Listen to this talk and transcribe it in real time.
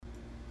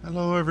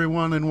Hello,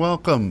 everyone, and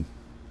welcome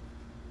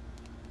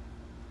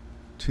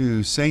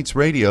to Saints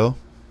Radio,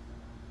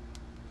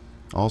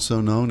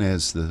 also known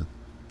as the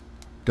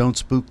Don't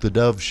Spook the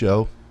Dove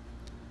Show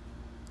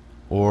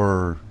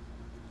or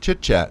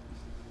Chit Chat.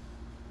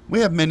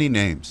 We have many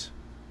names,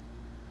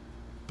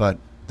 but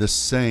the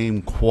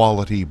same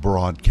quality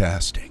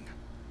broadcasting.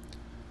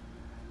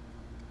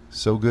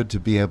 So good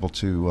to be able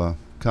to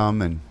come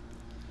and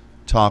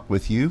talk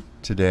with you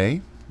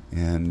today,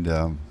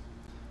 and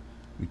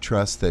we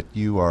trust that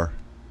you are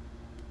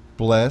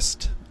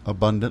blessed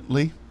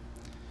abundantly.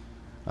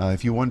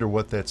 If you wonder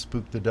what that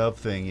Spook the Dove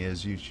thing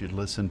is, you should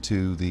listen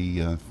to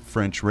the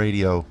French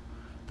radio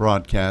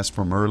broadcast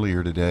from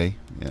earlier today.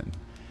 And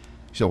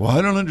you say, well,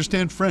 I don't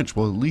understand French.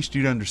 Well, at least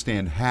you'd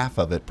understand half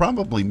of it,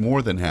 probably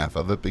more than half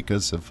of it,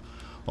 because of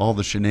all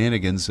the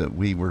shenanigans that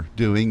we were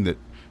doing that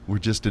were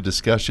just a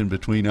discussion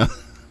between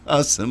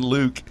us and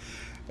Luke.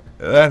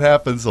 That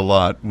happens a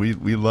lot. We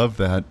love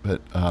that,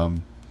 but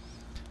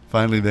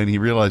finally then he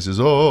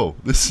realizes, oh,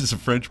 this is a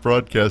French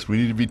broadcast. We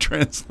need to be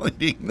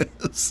translating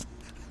this.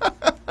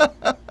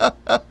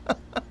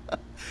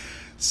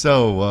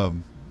 So,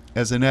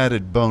 as an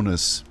added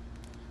bonus,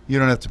 you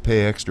don't have to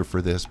pay extra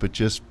for this, but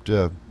just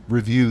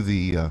review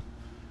the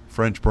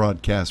French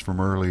broadcast from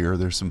earlier.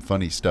 There's some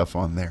funny stuff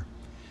on there.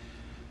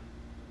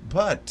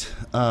 But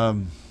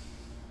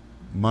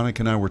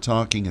Monica and I were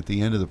talking at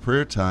the end of the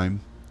prayer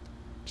time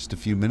just a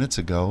few minutes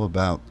ago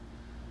about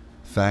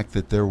the fact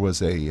that there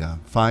was a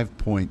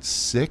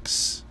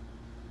 5.6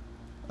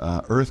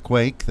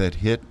 earthquake that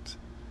hit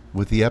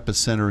with the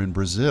epicenter in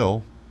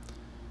Brazil,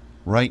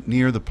 right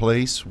near the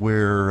place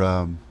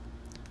where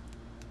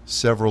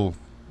several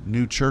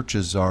new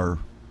churches are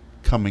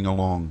coming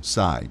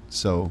alongside.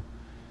 So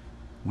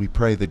we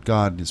pray that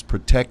God is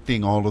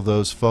protecting all of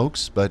those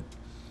folks, but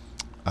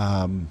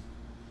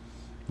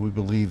we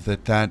believe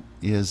that that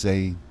is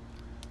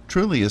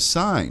truly a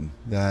sign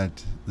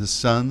that the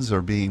sons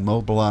are being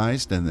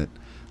mobilized and that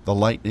the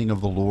lightning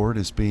of the Lord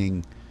is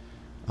being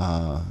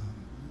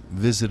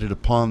visited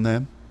upon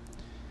them.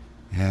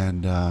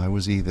 And I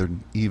was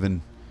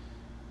even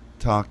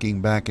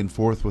talking back and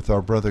forth with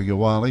our brother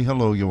Yawali.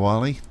 Hello,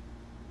 Yawali.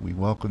 We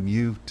welcome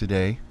you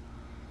today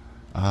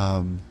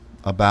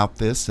about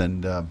this.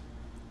 And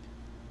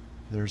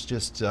there's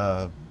just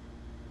an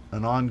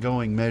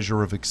ongoing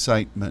measure of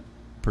excitement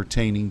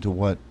pertaining to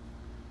what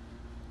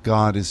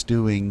God is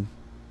doing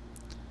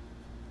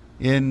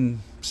in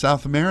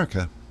South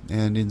America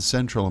and in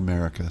Central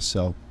America.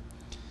 So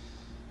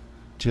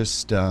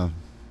just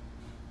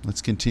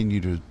let's continue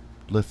to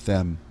lift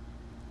them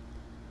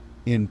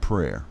in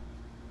prayer.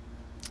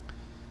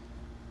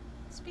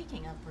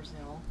 Speaking of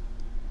Brazil,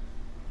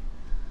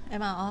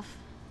 am I off?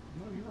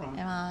 No, you're on.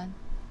 Am I?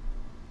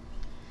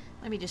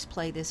 Let me just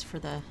play this for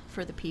the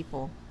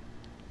people.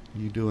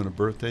 You doing a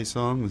birthday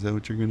song? Is that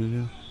what you're going to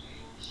do?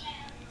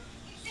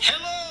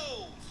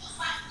 Hello,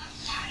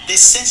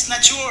 this Sense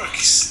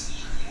Networks.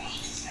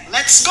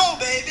 Let's go,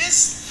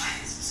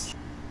 babies.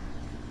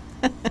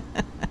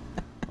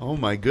 Oh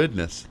my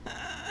goodness.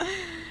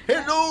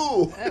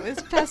 Hello. That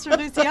was Pastor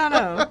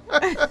Luciano.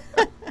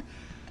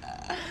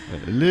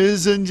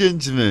 Ladies and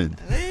gentlemen.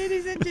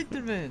 Ladies and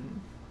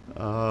gentlemen.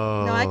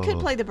 Oh. No, I could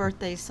play the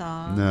birthday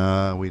song.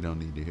 No, we don't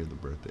need to hear the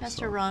birthday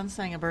Pastor song. Ron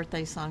sang a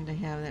birthday song to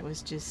him that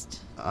was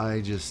just...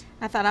 I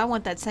thought I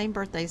want that same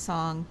birthday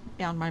song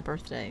on my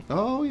birthday.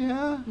 Oh,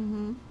 yeah?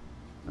 Mm-hmm.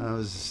 I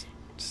was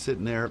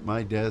sitting there at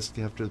my desk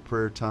after the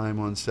prayer time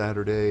on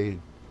Saturday,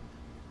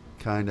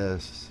 kind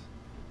of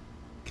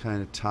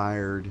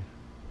tired,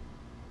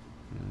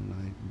 and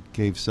I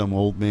gave some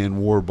old man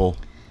warble.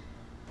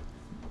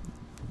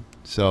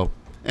 So,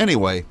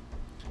 anyway,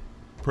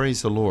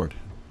 praise the Lord.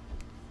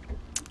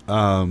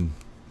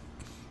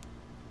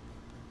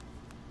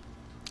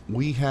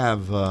 We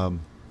have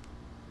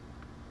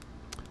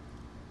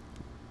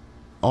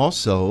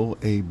also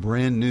a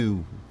brand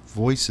new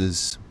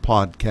Voices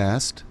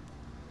podcast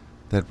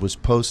that was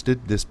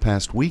posted this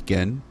past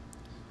weekend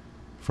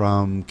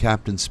from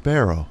Captain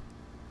Sparrow,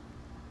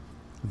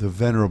 the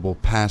venerable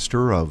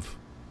pastor of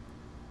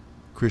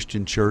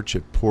Christian Church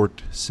at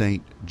Port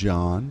St.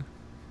 John.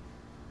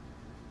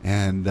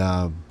 And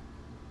I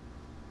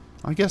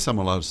guess I'm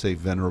allowed to say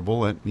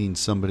venerable. That means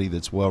somebody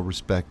that's well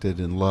respected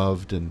and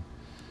loved and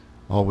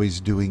always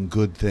doing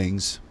good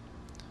things.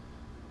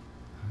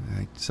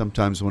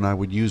 Sometimes when I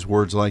would use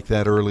words like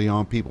that early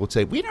on, people would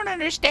say, we don't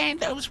understand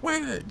those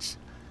words.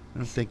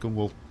 And I'm thinking,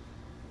 well,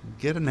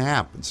 get a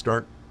nap and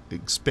start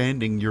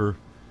expanding your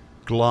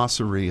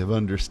glossary of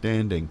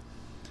understanding.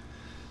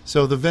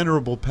 So the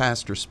venerable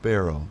Pastor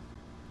Sparrow,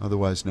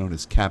 otherwise known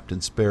as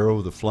Captain Sparrow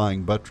of the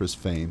Flying Buttress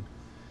fame,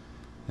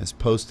 has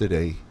posted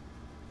a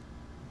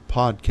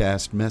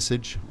podcast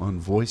message on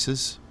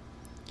Voices,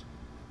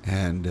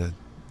 and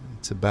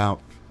it's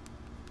about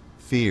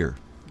fear.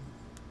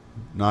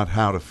 Not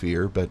how to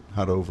fear, but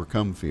how to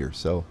overcome fear.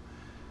 So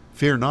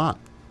fear not.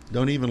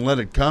 Don't even let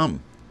it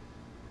come.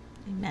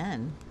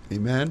 Amen.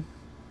 Amen.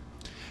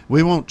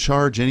 We won't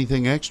charge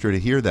anything extra to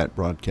hear that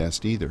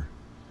broadcast either.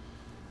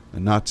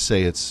 And not to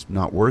say it's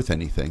not worth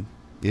anything.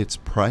 it's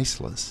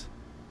priceless.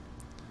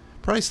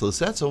 Priceless,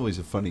 that's always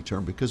a funny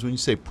term, because when you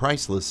say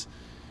priceless,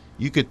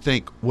 you could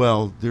think,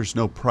 well, there's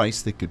no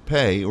price that could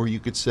pay, or you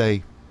could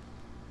say,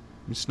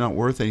 it's not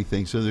worth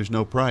anything, so there's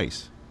no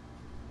price.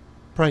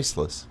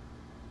 Priceless.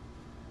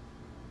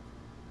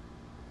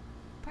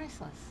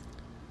 Priceless.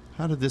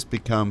 How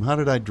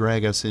did I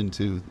drag us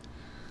into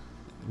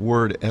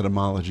word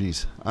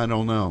etymologies? I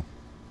don't know.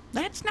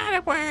 That's not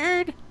a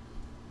word.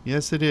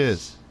 Yes, it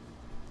is.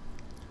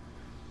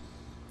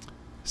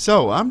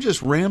 So, I'm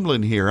just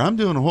rambling here. I'm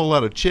doing a whole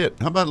lot of chit.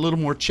 How about a little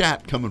more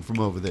chat coming from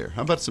over there?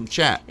 How about some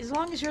chat? As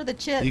long as you're the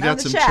chit, You I'm got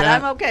the some chat.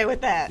 chat? I'm okay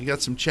with that. You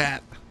got some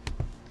chat?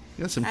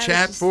 You got some I was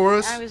chat just- for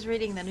us? I was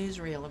reading the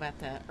newsreel about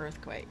the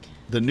earthquake.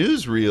 The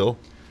newsreel.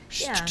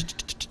 Yeah.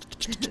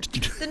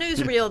 The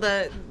newsreel,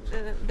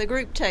 the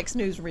group text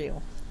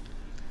newsreel.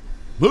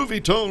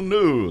 Movie Tone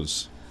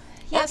News.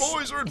 Yes. Our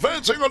boys are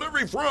advancing on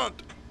every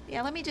front.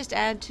 Yeah, let me just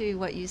add to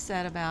what you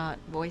said about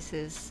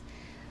voices.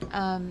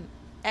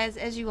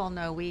 As you all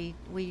know, we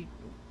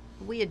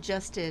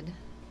adjusted,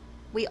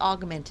 we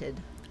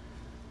augmented.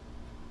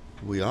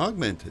 We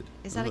augmented.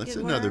 Is that a That's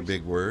good another word?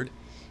 big word.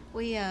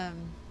 We I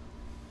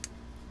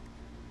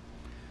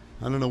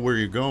don't know where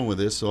you're going with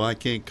this, so I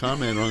can't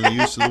comment on the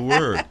use of the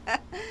word.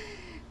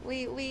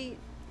 we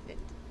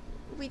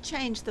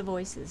changed the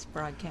voices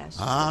broadcast.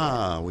 just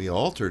a We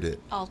altered it.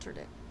 bit. Altered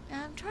it.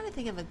 I'm trying to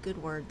think of a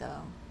good word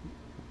though.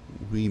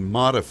 We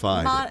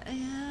modified it.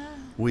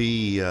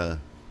 Yeah,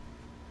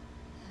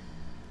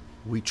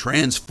 We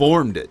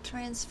transformed it.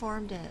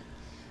 transformed it.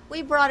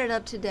 We brought it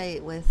up to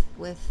date with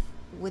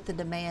the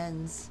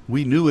demands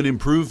We knew and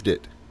improved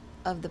it.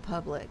 of the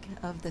public,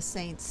 of the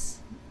saints.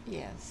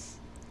 Yes.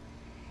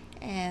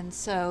 And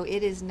so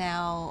it is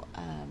now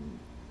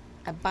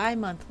a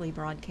bi-monthly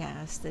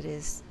broadcast that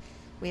is,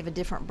 we have a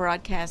different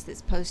broadcast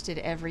that's posted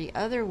every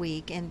other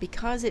week, and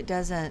because it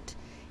doesn't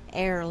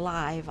air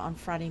live on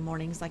Friday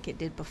mornings like it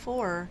did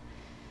before,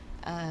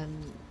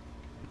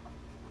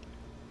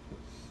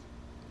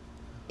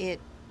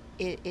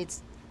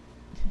 it's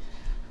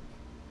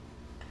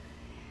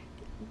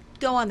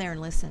go on there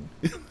and listen.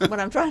 What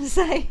I'm trying to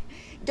say,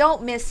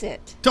 don't miss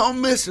it. Don't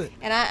miss it.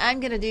 And I'm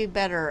going to do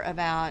better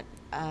about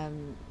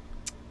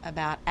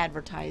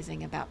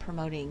advertising, about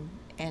promoting,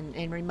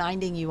 and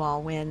reminding you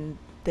all when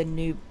the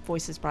new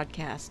Voices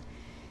broadcast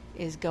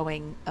is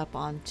going up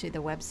onto the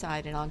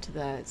website and onto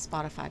the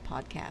Spotify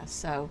podcast.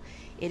 So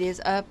it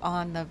is up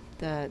on the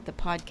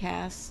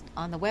podcast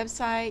on the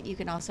website. You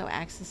can also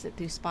access it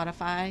through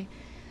Spotify.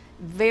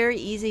 Very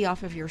easy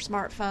off of your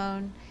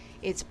smartphone.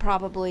 It's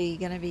probably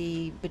going to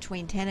be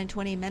between 10 and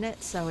 20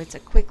 minutes, so it's a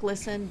quick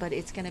listen, but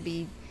it's going to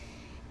be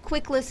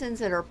quick listens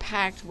that are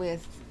packed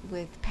with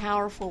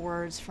powerful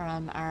words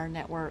from our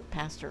network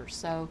pastors.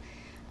 So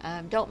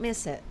don't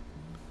miss it.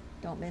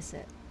 Don't miss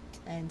it.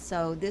 And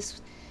so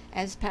this,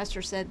 as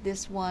Pastor said,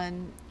 this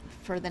one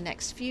for the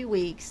next few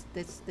weeks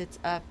that's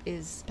up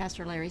is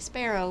Pastor Larry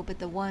Sparrow, but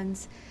the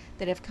ones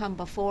that have come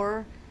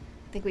before,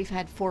 I think we've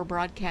had 4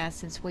 broadcasts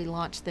since we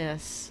launched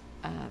this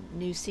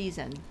new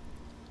season.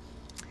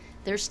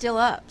 They're still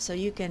up, so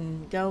you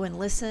can go and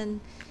listen,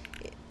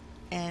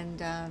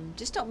 and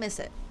just don't miss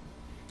it.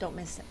 Don't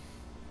miss it.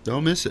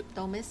 Don't miss it.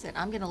 Don't miss it.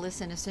 I'm going to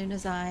listen as soon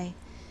as I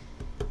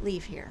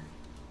leave here.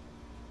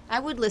 I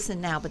would listen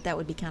now, but that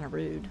would be kind of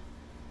rude.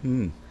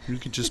 You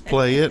could just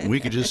play it, and we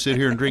could just sit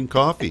here and drink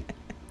coffee,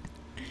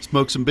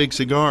 smoke some big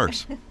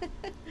cigars.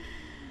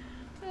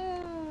 So,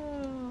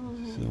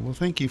 well,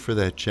 thank you for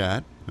that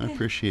chat. I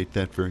appreciate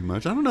that very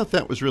much. I don't know if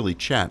that was really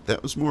chat.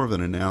 That was more of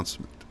an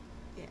announcement.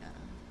 Yeah.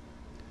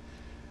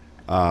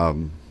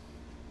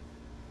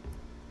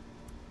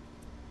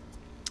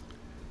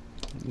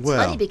 It's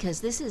funny because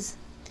this is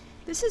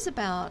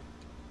about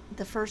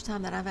the first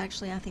time that I've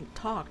actually, I think,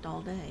 talked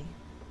all day.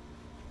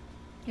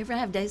 You ever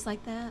have days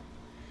like that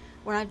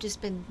where I've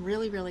just been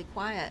really, really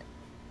quiet?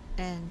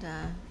 And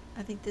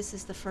I think this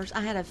is the first.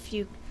 I had a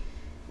few.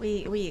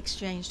 We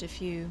exchanged a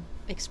few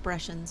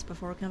expressions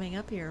before coming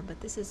up here, but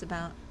this is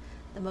about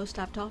the most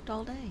I've talked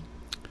all day.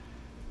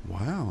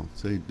 Wow.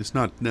 So it's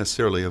not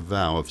necessarily a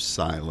vow of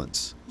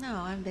silence. No,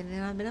 I've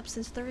been up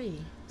since 3.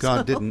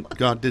 God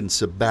so- didn't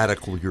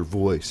sabbatical your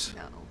voice.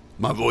 No.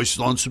 My voice is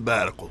on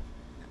sabbatical.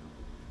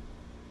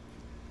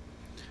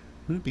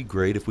 Wouldn't it be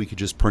great if we could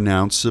just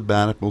pronounce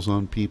sabbaticals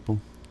on people?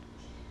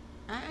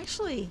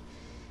 Actually,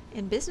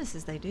 in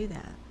businesses they do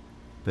that.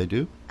 They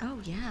do? Oh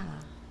yeah,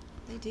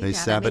 they do. They that.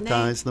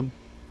 sabotage them?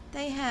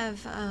 They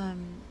have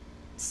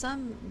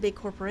some big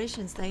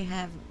corporations. They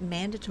have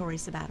mandatory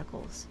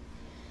sabbaticals,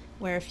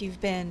 where if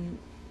you've been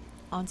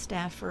on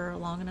staff for a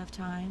long enough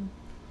time,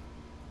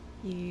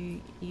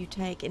 you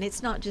take, and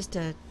it's not just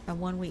a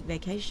 1 week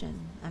vacation.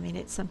 I mean,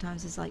 it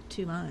sometimes is like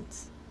 2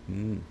 months.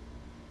 Mm.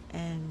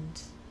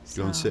 And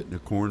Go and sit in a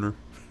corner.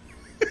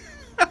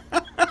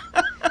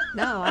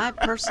 No, I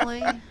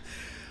personally,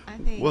 I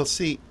think. Well,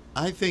 see,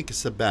 I think a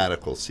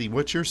sabbatical. See,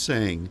 what you're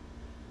saying,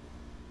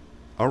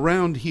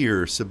 around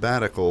here,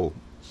 sabbatical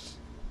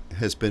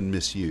has been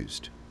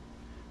misused.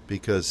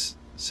 Because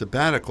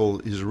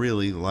sabbatical is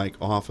really like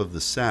off of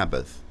the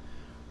Sabbath,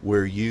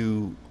 where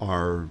you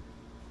are.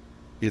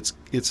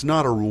 It's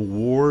not a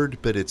reward,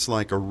 but it's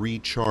like a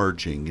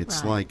recharging.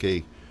 It's Right. like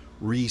a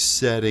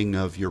resetting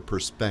of your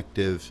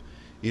perspective.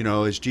 You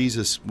know, as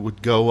Jesus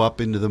would go up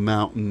into the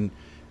mountain,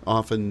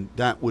 often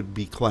that would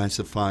be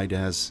classified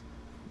as,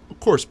 of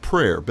course,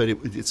 prayer, but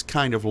it's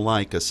kind of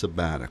like a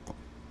sabbatical.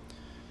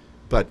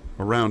 But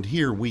around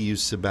here, we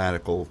use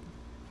sabbatical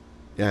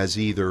as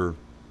either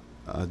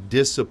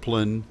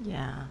discipline,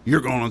 Yeah.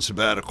 you're going on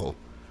sabbatical,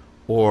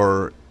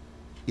 or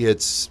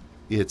it's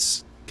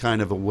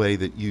kind of a way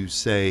that you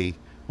say,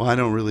 well, I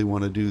don't really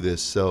want to do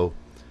this, so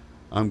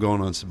I'm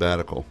going on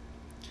sabbatical.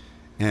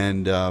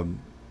 And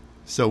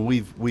so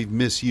we've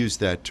misused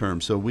that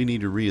term. So we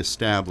need to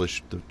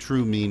reestablish the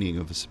true meaning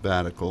of a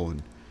sabbatical,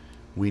 and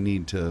we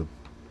need to.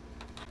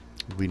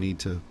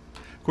 Of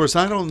course,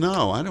 I don't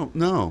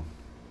know.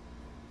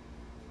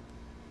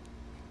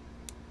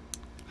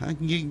 How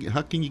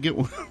can you get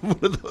one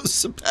of those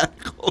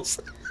sabbaticals?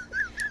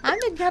 I've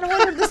been kind of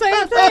wondering the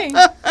same thing.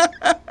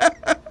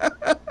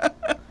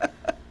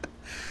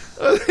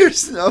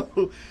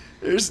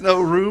 There's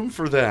no room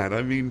for that.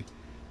 I mean,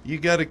 you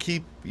got to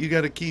keep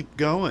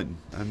going.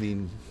 I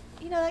mean,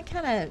 You know, that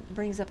kind of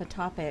brings up a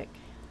topic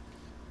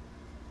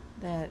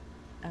that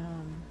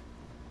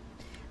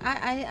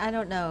I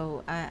don't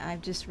know.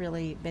 I've just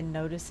really been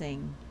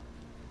noticing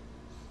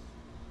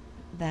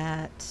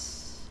that,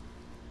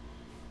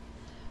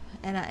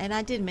 and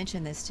I did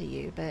mention this to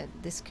you, but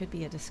this could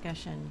be a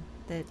discussion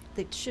that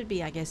should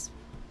be, I guess,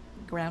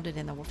 founded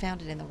in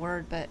the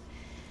Word. But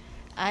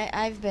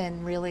I've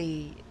been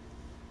really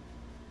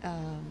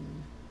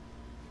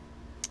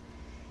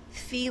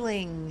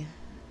feeling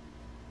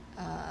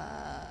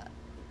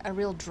a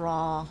real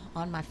draw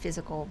on my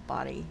physical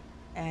body,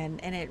 and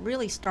it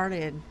really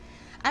started.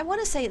 I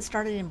want to say it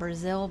started in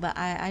Brazil, but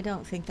I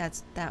don't think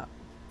that's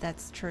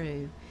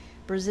true.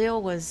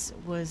 Brazil was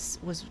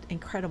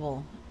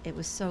incredible. It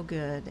was so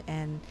good,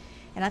 and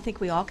I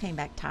think we all came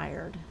back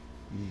tired.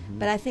 mm-hmm.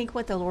 But I think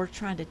what the Lord's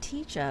trying to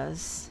teach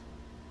us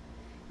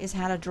is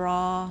how to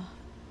draw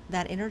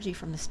that energy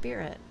from the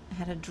Spirit,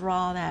 how to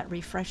draw that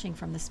refreshing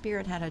from the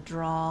Spirit, how to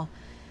draw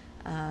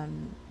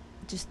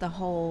just the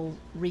whole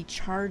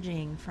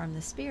recharging from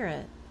the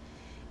Spirit.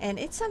 And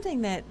it's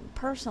something that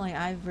personally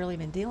I've really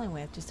been dealing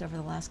with just over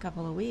the last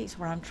couple of weeks,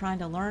 where I'm trying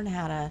to learn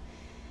how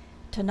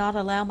to not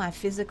allow my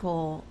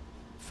physical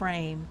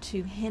frame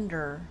to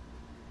hinder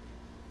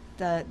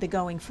the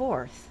going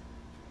forth.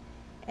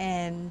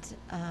 And,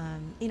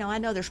 I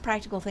know there's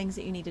practical things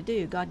that you need to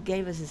do. God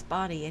gave us His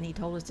body, and He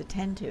told us to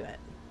tend to it,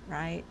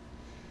 right?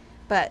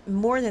 But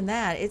more than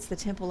that, it's the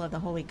temple of the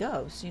Holy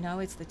Ghost.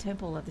 It's the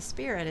temple of the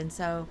Spirit. And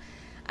so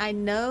I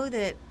know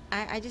that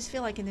I just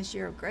feel like in this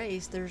year of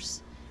grace,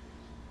 there's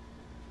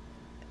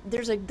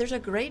a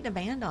great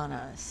demand on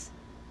us.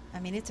 I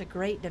mean, it's a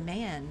great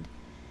demand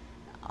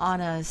on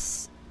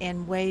us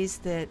in ways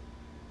that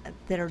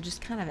are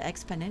just kind of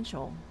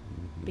exponential,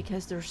 Mm-hmm.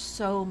 because there's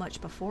so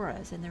much before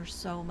us and there's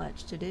so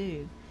much to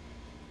do.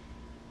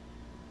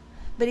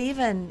 But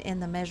even in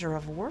the measure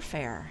of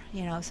warfare,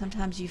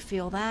 sometimes you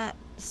feel that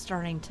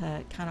starting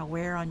to kind of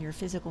wear on your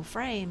physical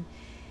frame,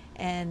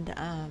 and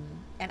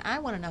I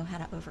want to know how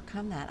to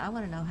overcome that. I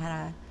want to know how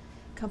to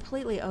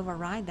completely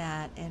override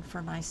that, and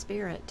for my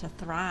spirit to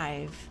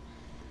thrive,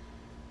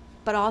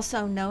 but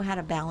also know how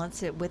to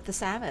balance it with the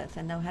Sabbath,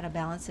 and know how to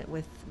balance it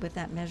with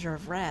that measure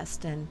of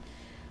rest. And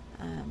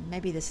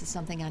maybe this is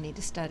something I need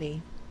to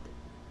study.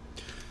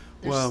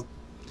 Well,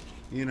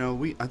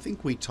 I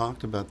think we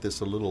talked about this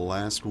a little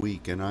last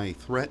week, and I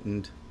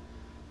threatened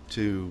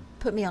to.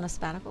 Put me on a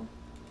sabbatical?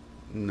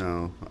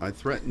 No, I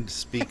threatened to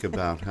speak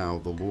about how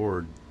the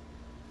Lord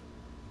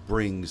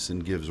brings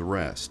and gives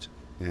rest.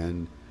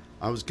 And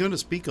I was going to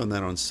speak on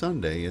that on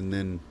Sunday, and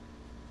then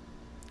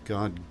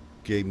God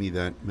gave me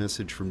that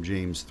message from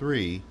James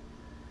 3.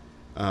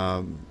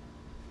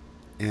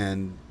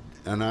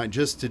 And I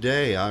just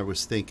today I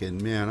was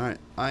thinking, man,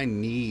 I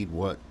need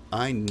what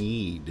I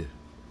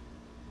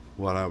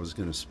was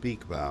going to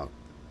speak about,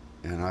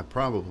 and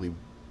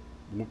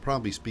we'll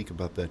probably speak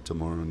about that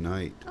tomorrow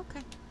night.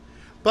 Okay.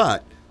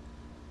 But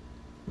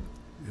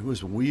it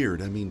was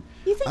weird. I mean,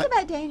 You think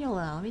about Daniel,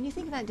 though. I mean, you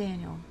think about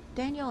Daniel.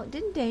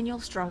 Didn't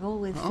Daniel struggle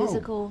with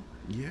physical?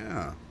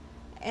 Yeah.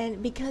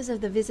 And because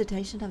of the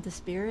visitation of the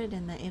Spirit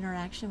and the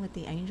interaction with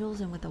the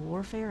angels and with the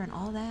warfare and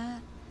all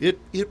that?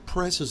 It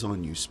presses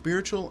on you.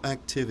 Spiritual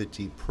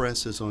activity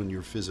presses on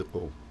your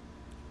physical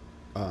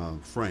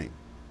frame.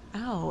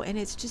 Oh, and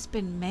it's just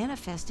been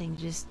manifesting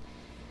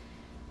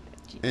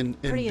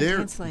And pretty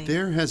intensely.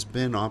 there has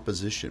been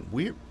opposition.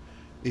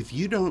 If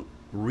you don't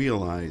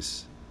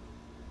realize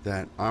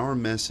that our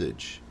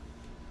message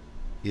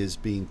is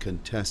being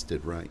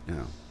contested right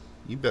now,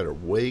 you better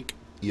wake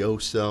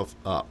yourself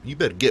up. You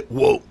better get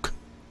woke.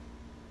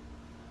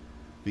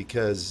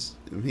 Because,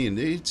 I mean,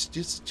 it's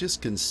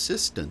just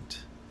consistent.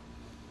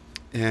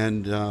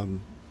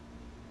 And,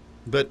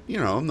 but,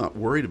 I'm not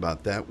worried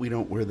about that. We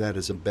don't wear that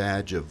as a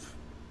badge of,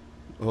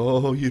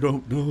 oh, you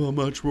don't know how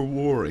much we're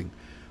warring.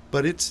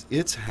 But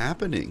it's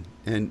happening.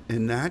 And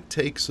that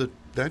takes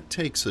that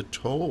takes a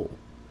toll.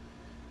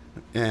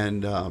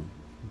 And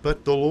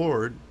but the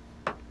Lord,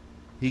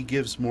 He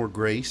gives more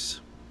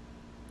grace,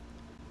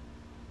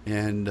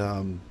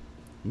 and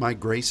my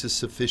grace is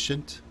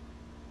sufficient.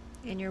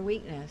 In your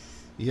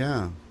weakness.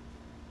 Yeah.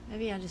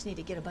 Maybe I just need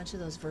to get a bunch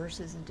of those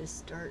verses and just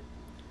start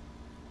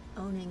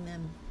owning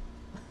them.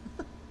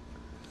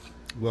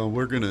 Well,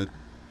 we're gonna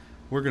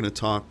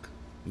talk.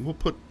 We'll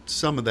put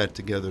some of that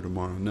together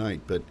tomorrow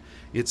night, but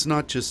it's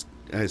not just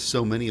as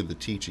so many of the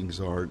teachings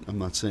are. I'm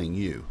not saying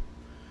you.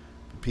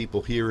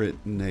 People hear it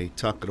and they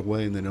tuck it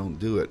away and they don't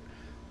do it.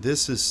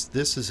 This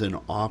is an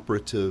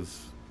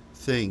operative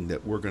thing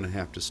that we're going to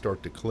have to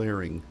start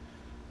declaring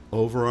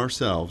over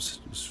ourselves.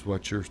 Is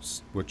what you're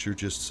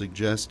just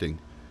suggesting.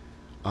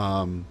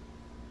 And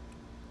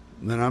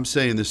I'm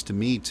saying this to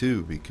me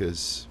too,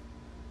 because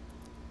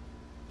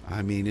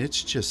I mean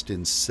it's just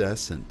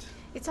incessant.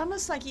 It's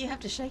almost like you have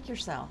to shake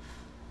yourself.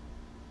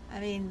 I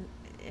mean,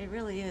 it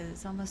really is.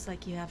 It's almost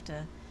like you have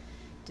to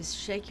just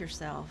shake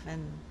yourself.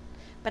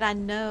 But I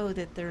know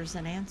that there's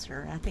an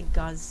answer. I think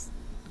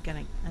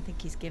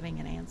He's giving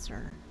an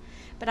answer.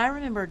 But I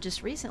remember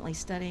just recently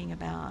studying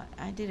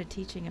I did a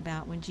teaching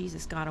about when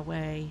Jesus got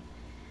away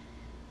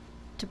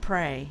to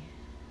pray.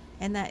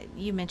 And that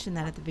you mentioned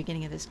that at the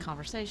beginning of this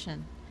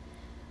conversation.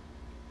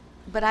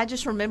 But I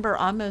just remember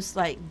almost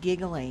like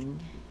giggling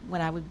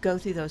when I was going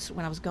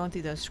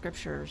through those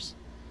scriptures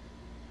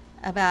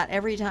about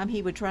every time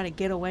he would try to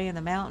get away in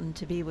the mountain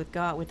to be with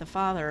God, with the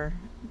Father,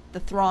 the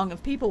throng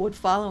of people would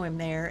follow him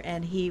there,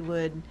 and he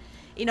would,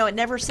 it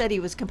never said he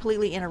was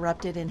completely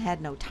interrupted and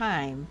had no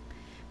time,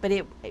 but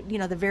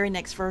the very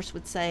next verse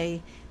would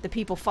say the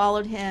people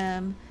followed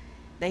him,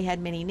 they had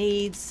many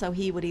needs, so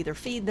he would either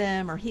feed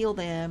them or heal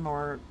them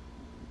or,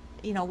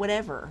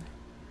 whatever.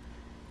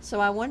 So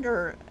I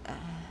wonder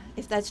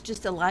if that's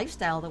just a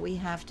lifestyle that we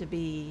have to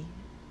be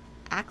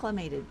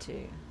acclimated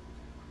to.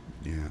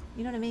 Yeah.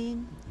 You know what I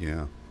mean?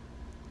 Yeah.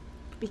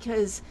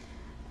 Because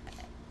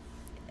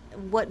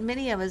what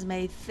many of us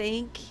may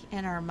think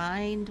in our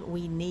mind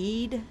we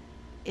need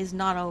is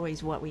not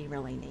always what we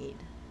really need.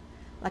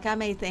 Like I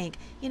may think,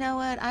 you know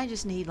what, I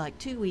just need like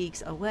 2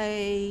 weeks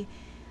away,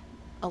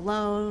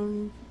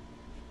 alone,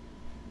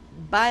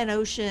 by an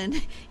ocean.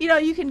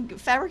 You can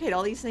fabricate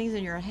all these things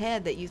in your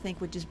head that you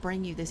think would just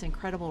bring you this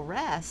incredible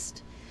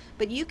rest.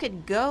 But you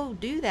could go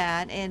do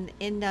that and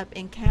end up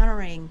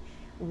encountering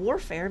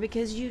warfare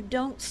because you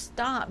don't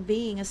stop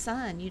being a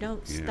son. You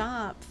don't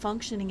stop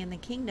functioning in the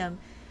kingdom,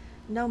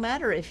 no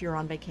matter if you're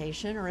on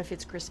vacation or if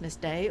it's Christmas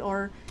Day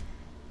or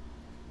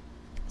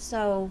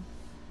so.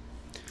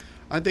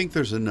 I think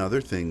there's another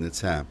thing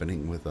that's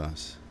happening with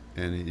us,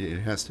 and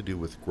it has to do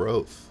with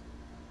growth.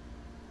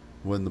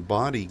 When the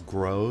body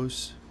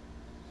grows,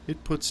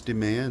 it puts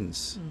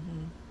demands.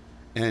 Mm-hmm.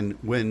 And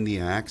when the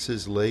axe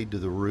is laid to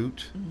the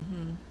root,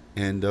 mm-hmm.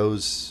 and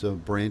those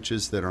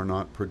branches that are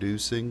not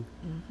producing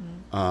mm-hmm.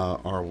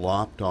 Are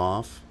lopped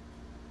off,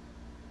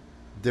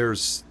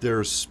 there's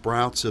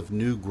sprouts of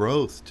new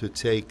growth to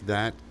take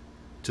the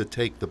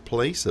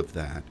place of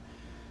that,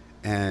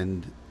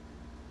 and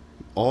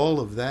all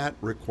of that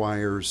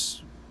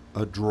requires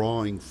a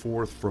drawing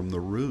forth from the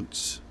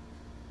roots.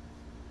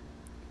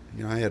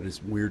 I had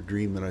this weird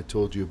dream that I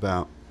told you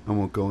about. I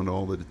won't go into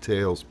all the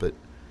details, but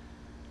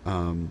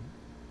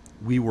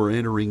we were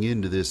entering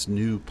into this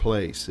new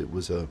place. There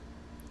was a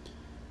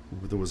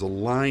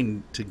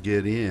line to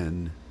get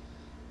in,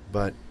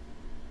 but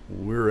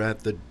we're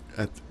at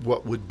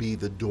what would be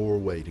the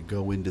doorway to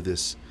go into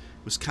this.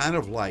 It was kind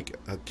of like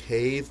a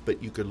cave,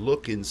 but you could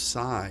look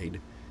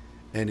inside,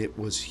 and it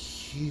was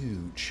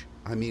huge.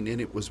 I mean, and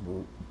it was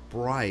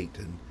bright,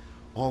 and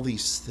all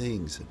these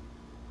things. And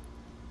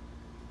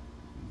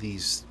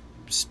these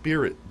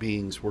spirit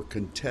beings were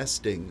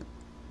contesting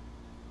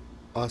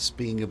us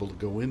being able to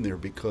go in there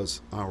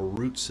because our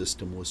root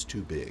system was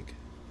too big,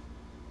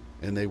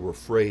 and they were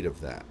afraid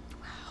of that.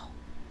 Wow.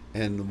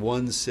 And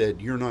one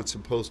said, you're not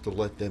supposed to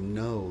let them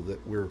know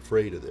that we're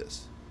afraid of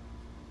this.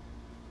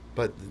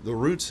 But the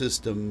root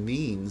system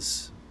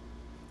means,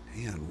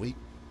 man, we've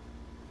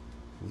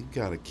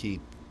got to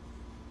keep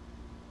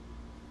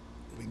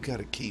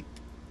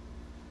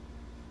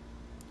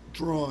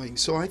drawing.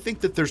 So I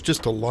think that there's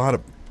just a lot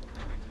of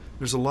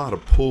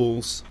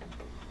pulls.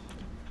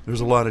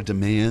 There's a lot of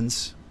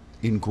demands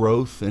in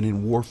growth and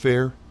in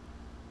warfare,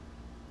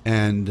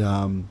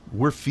 and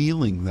we're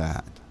feeling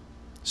that.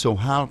 So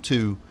how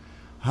to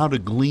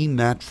glean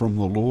that from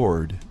the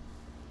Lord?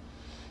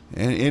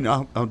 And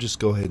I'll just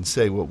go ahead and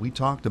say what we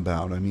talked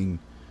about. I mean,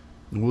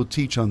 we'll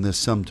teach on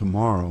this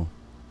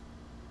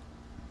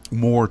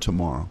more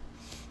tomorrow.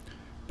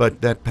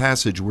 But that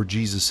passage where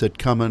Jesus said,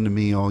 "Come unto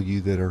me, all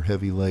you that are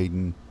heavy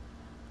laden,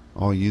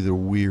 all you that are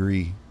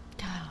weary,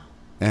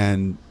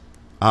 and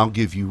I'll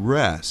give you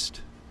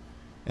rest."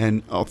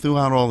 And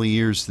throughout all the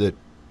years that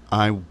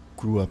I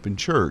grew up in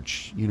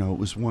church,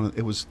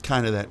 it was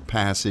kind of that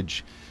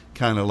passage,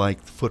 kind of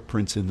like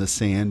footprints in the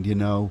sand,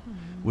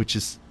 mm-hmm. which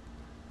is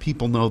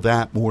people know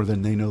that more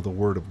than they know the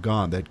Word of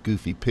God, that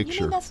goofy You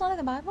picture. mean that's not in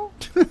the Bible?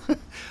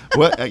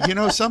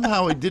 Well,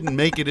 somehow it didn't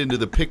make it into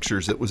the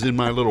pictures that was in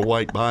my little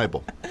white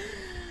Bible.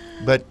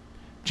 But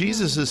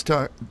Jesus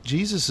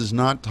is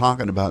not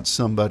talking about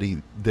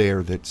somebody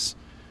there that's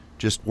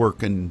just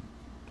working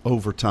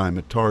overtime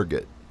at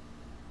Target,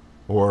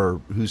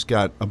 or who's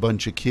got a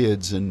bunch of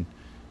kids and,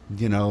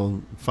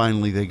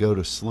 finally they go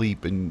to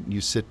sleep and you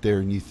sit there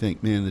and you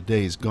think, man, the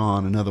day's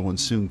gone, another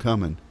one's soon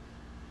coming.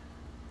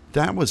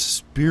 That was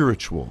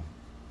spiritual.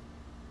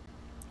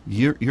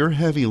 You're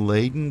heavy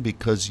laden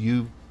because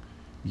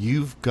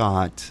you've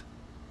got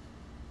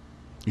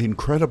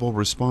incredible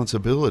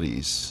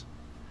responsibilities.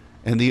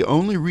 And the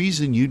only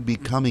reason you'd be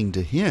coming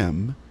to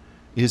him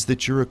is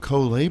that you're a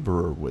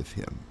co-laborer with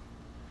him.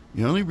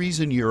 The only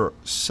reason you're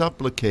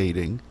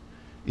supplicating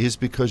is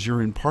because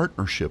you're in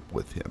partnership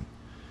with him.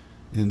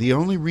 And the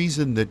only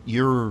reason that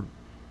you're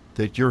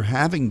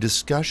having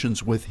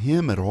discussions with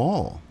him at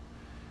all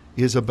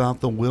is about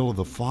the will of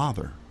the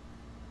Father.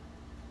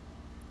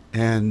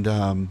 And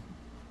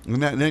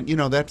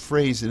that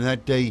phrase in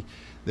that day,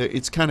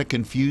 it's kind of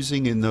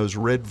confusing in those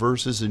red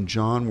verses in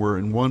John, where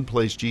in one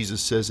place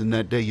Jesus says, in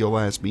that day you'll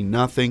ask me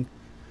nothing,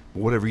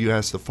 whatever you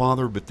ask the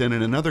Father. But then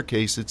in another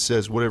case it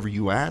says, whatever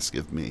you ask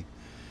of me.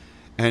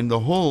 And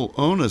the whole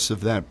onus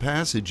of that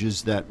passage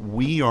is that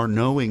we are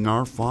knowing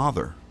our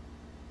Father.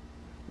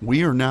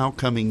 We are now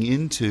coming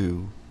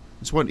into,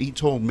 it's what he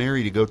told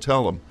Mary to go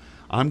tell them,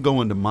 I'm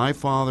going to my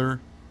Father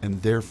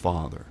and their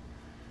Father.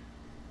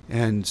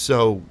 And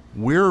so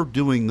we're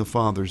doing the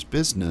Father's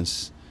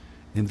business,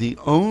 and the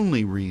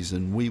only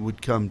reason we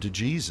would come to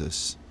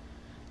Jesus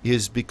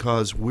is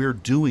because we're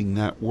doing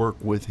that work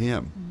with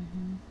him.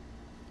 Mm-hmm.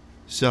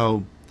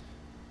 So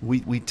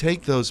we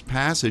take those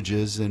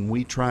passages and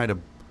we try to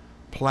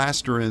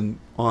plaster in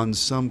on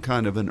some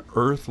kind of an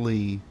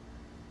earthly,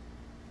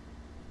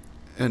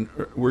 and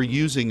we're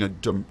using a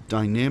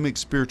dynamic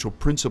spiritual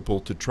principle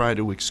to try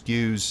to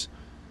excuse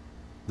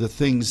the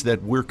things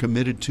that we're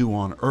committed to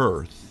on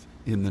earth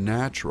in the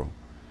natural.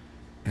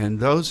 And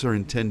those are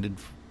intended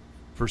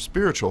for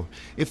spiritual.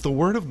 If the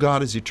Word of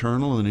God is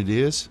eternal, and it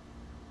is,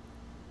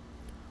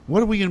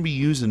 what are we going to be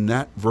using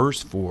that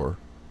verse for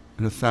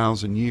in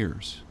 1,000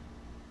 years?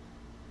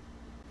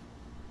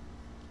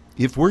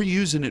 If we're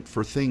using it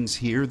for things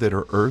here that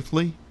are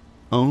earthly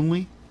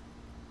only,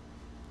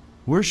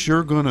 we're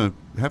sure going to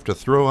have to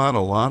throw out a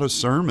lot of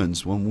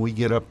sermons when we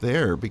get up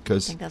there,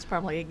 because I think that's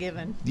probably a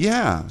given.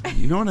 Yeah,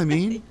 you know what I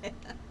mean? Yeah.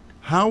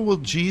 How will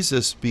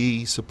Jesus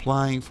be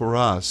supplying for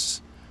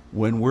us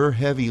when we're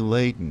heavy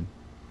laden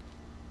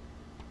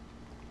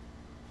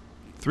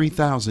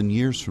 3,000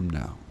 years from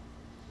now?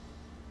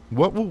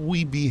 What will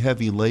we be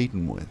heavy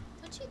laden with?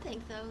 Don't you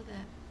think, though,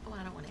 that... Oh,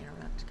 I don't want to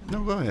interrupt.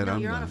 No, go ahead. No,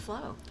 I'm you're done. on a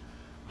flow.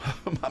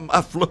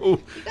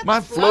 my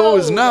flow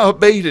is now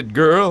abated,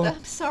 girl.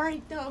 I'm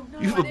sorry. No,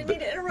 I didn't mean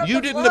to interrupt You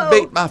the didn't flow.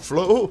 abate my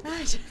flow.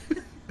 I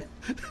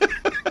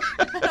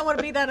don't want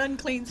to be that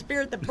unclean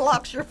spirit that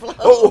blocks your flow.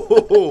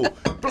 Oh,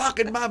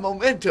 blocking my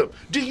momentum.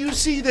 Do you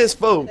see this,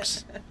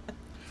 folks?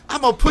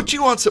 I'm going to put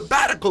you on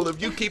sabbatical if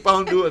you keep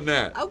on doing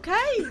that.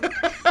 Okay.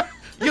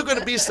 You're going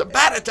to be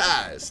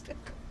sabbatized.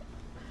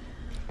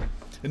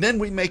 And then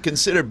we may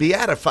consider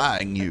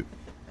beatifying you.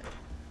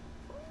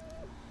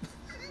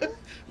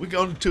 We're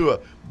going to a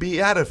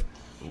beatif...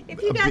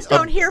 If you guys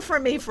don't hear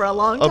from me for a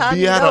long time, a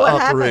you know beata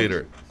what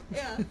operator.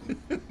 happened.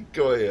 Yeah.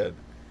 Go ahead.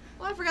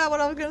 Well, I forgot what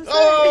I was going to say.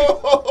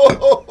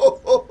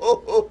 Oh,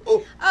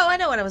 I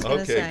know what I was going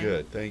to say. Okay,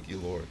 good. Thank you,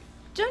 Lord.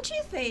 Don't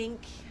you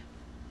think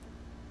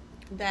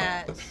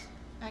that...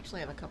 I actually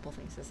have a couple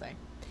things to say.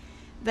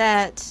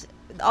 That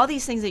all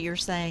these things that you're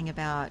saying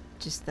about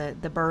just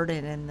the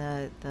burden and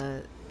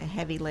the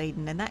heavy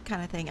laden and that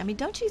kind of thing, I mean,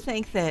 don't you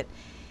think that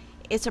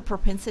it's a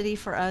propensity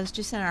for us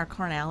just in our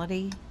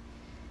carnality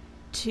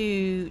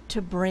to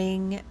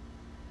bring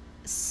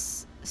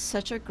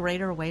such a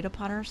greater weight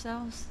upon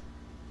ourselves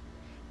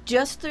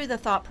just through the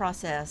thought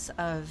process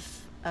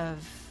of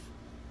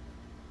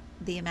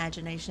the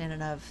imagination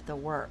and of the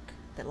work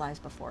that lies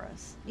before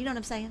us? You know what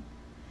I'm saying?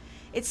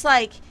 It's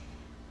like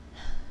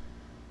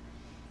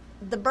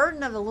the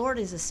burden of the Lord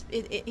is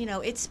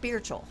it's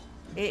spiritual.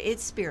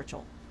 It's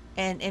spiritual,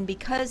 and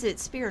because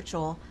it's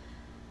spiritual,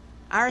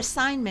 our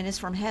assignment is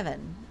from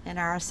heaven, and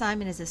our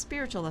assignment is a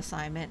spiritual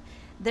assignment.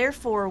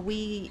 Therefore,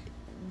 we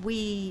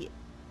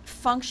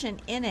function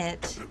in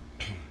it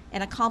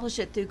and accomplish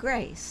it through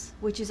grace,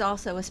 which is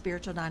also a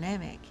spiritual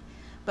dynamic.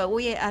 But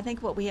I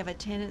think what we have a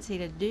tendency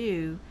to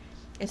do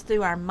is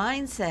through our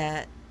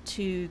mindset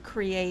to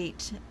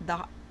create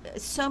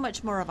so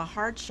much more of a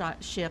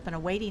hardship and a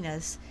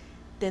weightiness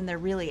than there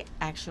really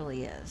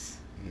actually is.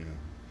 Yeah.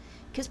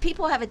 Because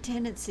people have a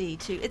tendency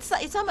to,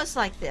 it's almost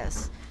like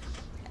this.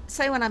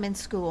 Say when I'm in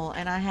school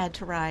and I had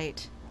to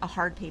write a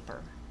hard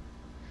paper,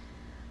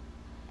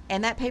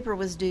 and that paper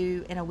was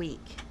due in a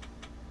week.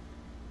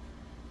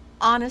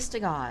 Honest to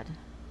God,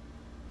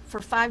 for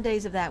 5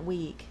 days of that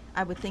week,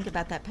 I would think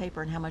about that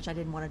paper and how much I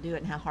didn't want to do it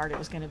and how hard it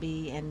was going to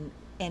be. And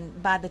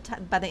by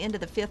the end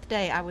of the 5th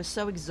day, I was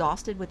so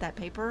exhausted with that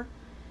paper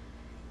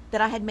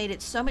that I had made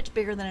it so much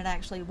bigger than it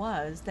actually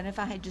was, than if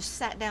I had just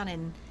sat down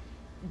and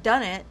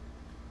done it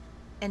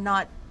and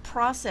not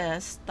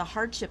processed the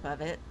hardship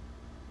of it.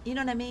 You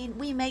know what I mean?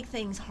 We make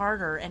things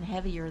harder and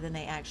heavier than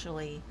they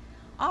actually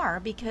are,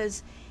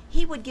 because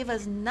he would give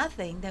us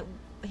nothing that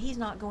he's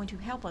not going to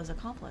help us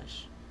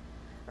accomplish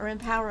or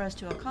empower us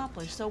to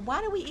accomplish. So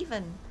why do we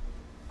even?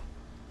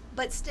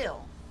 But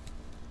still,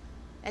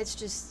 it's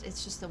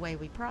just the way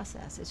we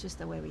process. It's just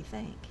the way we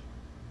think.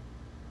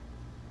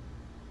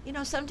 You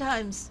know,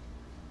 sometimes,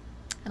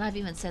 and I've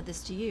even said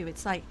this to you,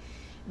 it's like,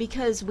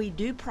 because we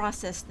do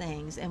process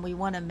things and we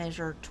want to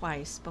measure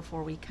twice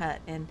before we cut,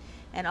 and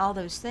all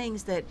those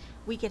things, that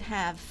we could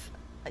have,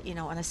 you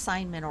know, an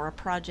assignment or a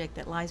project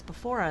that lies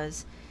before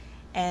us,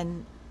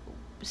 and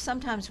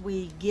sometimes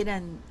we get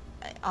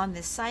on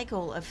this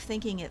cycle of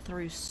thinking it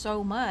through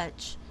so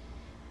much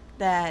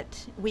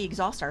that we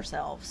exhaust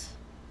ourselves,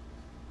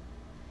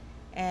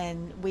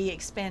 and we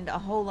expend a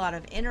whole lot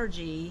of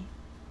energy.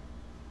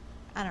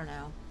 I don't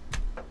know.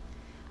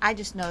 I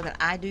just know that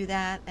I do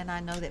that, and I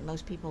know that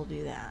most people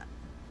do that.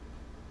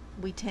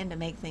 We tend to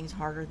make things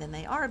harder than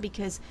they are,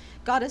 because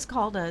God has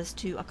called us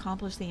to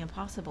accomplish the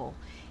impossible.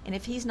 And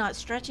if he's not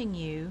stretching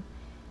you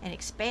and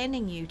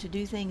expanding you to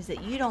do things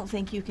that you don't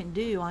think you can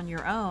do on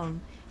your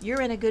own,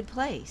 you're in a good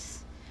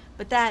place.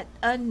 But that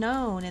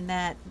unknown and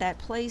that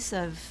place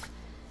of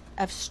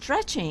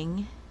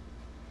stretching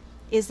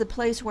is the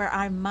place where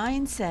our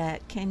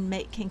mindset can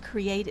make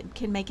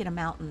it a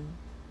mountain,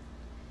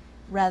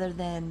 rather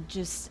than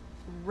just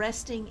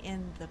resting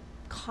in the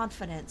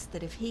confidence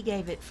that if he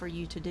gave it for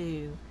you to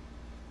do,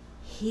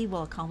 he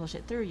will accomplish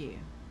it through you.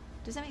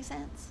 Does that make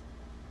sense?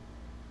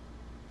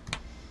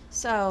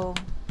 So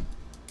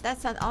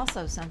that's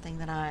also something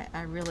that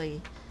I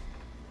really,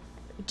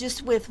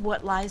 just with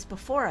what lies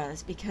before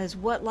us, because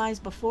what lies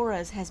before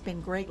us has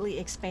been greatly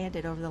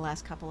expanded over the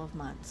last couple of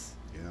months.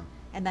 Yeah.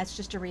 And that's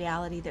just a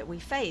reality that we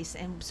face.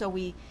 And so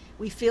we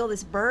feel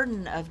this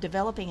burden of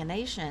developing a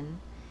nation,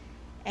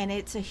 and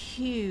it's a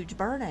huge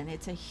burden.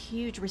 It's a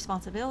huge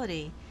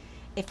responsibility.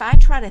 If I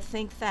try to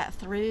think that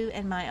through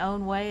in my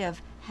own way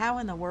of how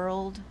in the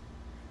world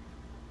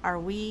are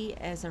we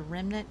as a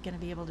remnant going to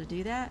be able to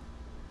do that,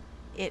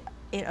 it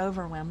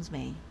overwhelms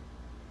me.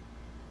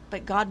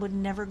 But God would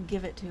never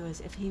give it to us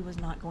if he was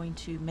not going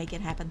to make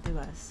it happen through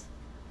us.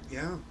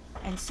 Yeah.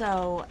 And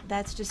so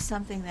that's just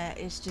something that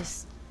is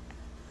just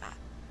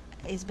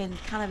has been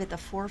kind of at the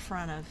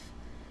forefront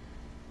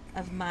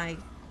of my,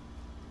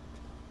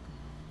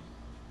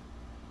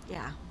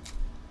 yeah.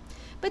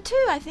 But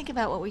too, I think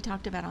about what we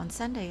talked about on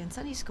Sunday in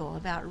Sunday school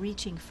about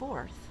reaching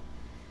forth.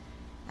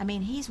 I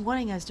mean, he's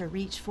wanting us to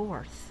reach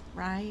forth,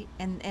 right?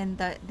 And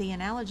the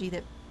analogy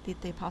that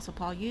the Apostle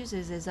Paul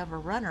uses is of a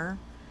runner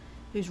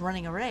who's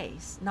running a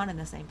race, not in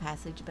the same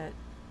passage, but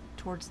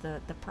towards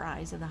the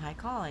prize of the high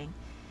calling.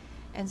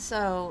 And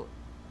so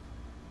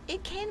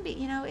it can be,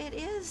 it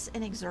is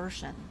an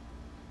exertion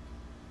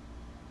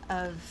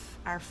of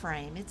our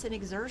frame. It's an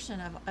exertion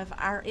of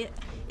our,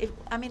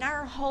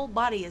 our whole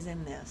body is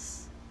in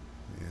this.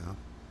 Yeah.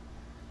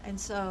 And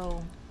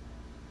so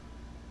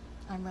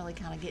I'm really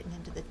kind of getting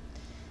into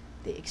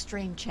the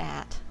extreme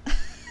chat.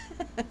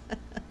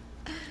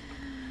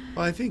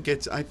 Well, I think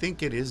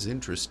it is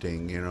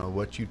interesting.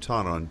 What you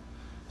taught on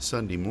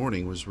Sunday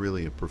morning was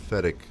really a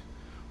prophetic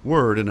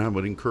word, and I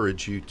would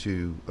encourage you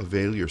to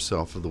avail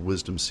yourself of the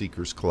Wisdom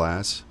Seekers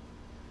class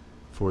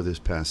for this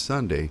past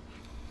Sunday.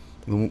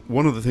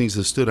 One of the things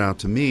that stood out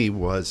to me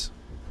was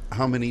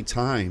how many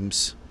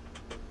times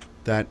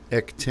that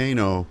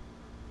ekteno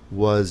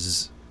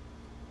was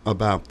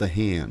about the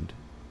hand.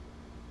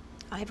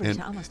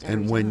 Almost every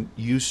and when time.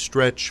 you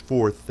stretch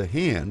forth the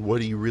hand,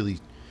 what do you really...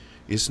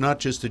 It's not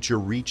just that you're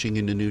reaching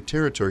into new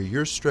territory.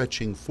 You're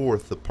stretching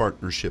forth the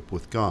partnership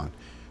with God.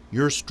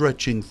 You're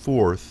stretching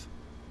forth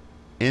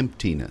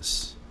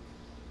emptiness.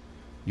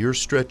 You're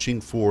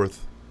stretching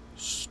forth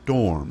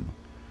storm.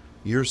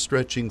 You're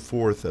stretching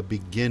forth a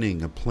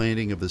beginning, a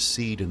planting of a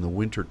seed in the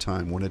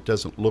wintertime when it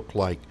doesn't look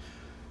like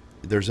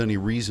there's any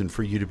reason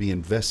for you to be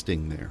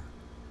investing there.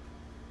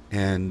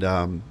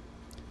 And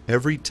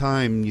every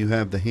time you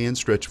have the hand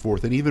stretched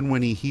forth, and even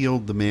when he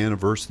healed the man, a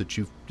verse that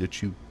you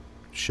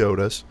showed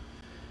us,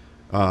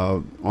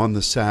 on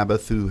the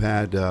Sabbath, who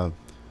had a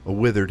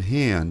withered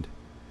hand,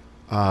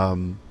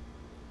 and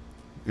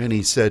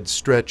he said,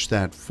 stretch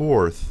that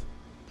forth.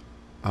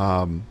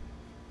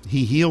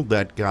 He healed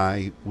that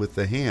guy with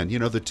the hand.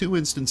 The two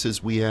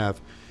instances we have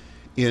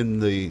in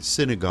the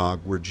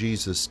synagogue where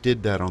Jesus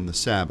did that on the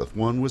Sabbath.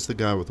 One was the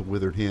guy with the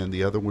withered hand.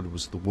 The other one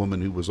was the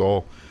woman who was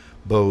all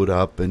bowed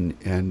up,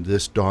 and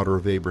this daughter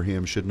of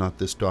Abraham, should not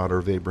this daughter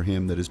of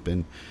Abraham that has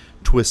been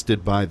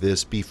twisted by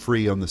this be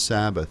free on the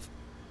Sabbath?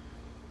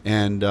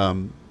 And,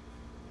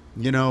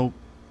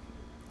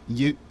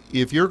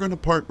 if you're going to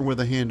partner with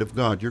the hand of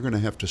God, you're going to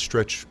have to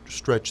stretch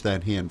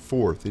that hand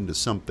forth into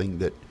something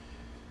that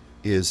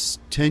is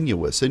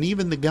tenuous. And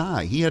even the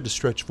guy, he had to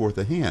stretch forth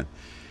a hand.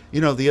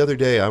 The other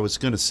day, I was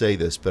going to say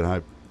this,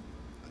 but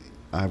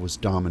I was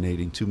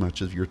dominating too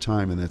much of your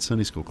time in that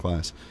Sunday school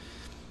class.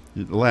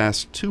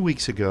 last 2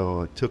 weeks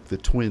ago, I took the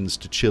twins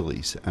to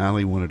Chili's.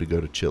 Allie wanted to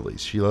go to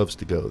Chili's. She loves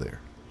to go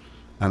there,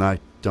 and I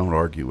don't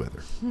argue with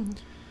her.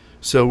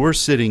 So we're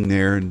sitting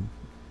there, and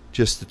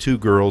just the two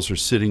girls are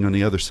sitting on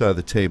the other side of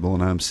the table,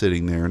 and I'm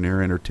sitting there, and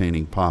they're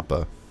entertaining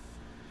Papa.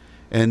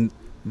 And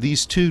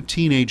these two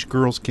teenage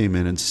girls came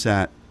in and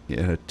sat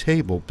at a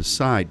table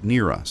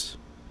near us.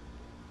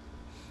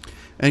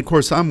 And of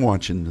course, I'm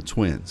watching the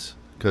twins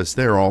because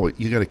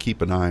you got to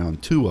keep an eye on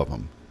two of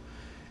them.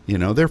 You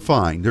know, they're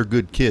fine. They're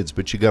good kids,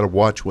 but you got to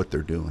watch what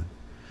they're doing.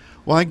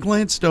 Well, I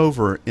glanced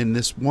over, and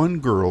this one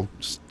girl,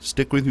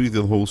 stick with me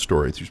the whole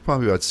story. She was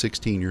probably about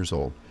 16 years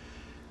old.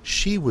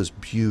 She was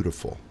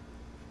beautiful.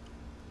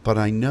 But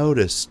I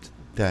noticed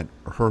that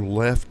her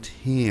left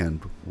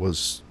hand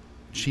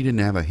she didn't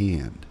have a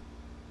hand.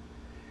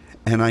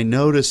 And I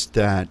noticed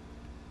that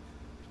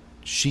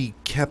she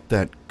kept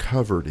that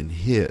covered and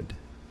hid.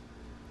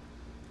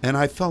 And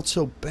I felt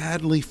so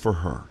badly for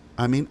her.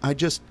 I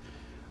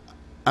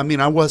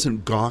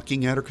wasn't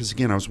gawking at her because,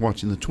 again, I was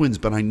watching the twins,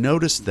 but I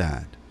noticed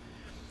that.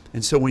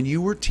 And so when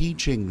you were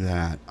teaching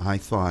that, I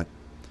thought,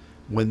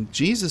 when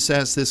Jesus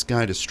asked this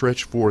guy to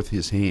stretch forth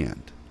his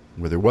hand,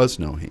 where there was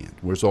no hand,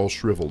 where it was all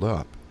shriveled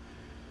up,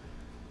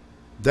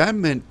 that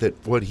meant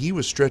that what he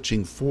was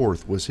stretching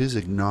forth was his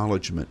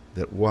acknowledgement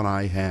that what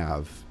I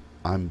have,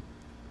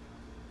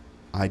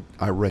 I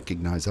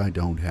recognize I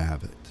don't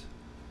have it.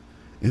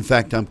 In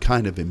fact, I'm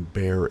kind of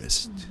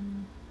embarrassed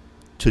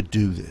to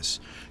do this.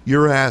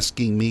 You're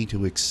asking me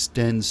to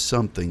extend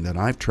something that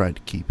I've tried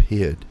to keep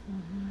hid.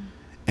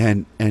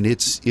 And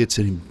it's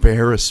an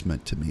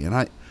embarrassment to me.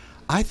 And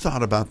I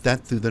thought about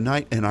that through the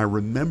night, and I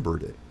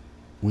remembered it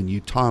when you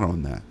taught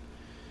on that.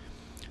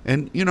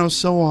 And, you know,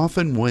 so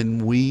often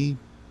when we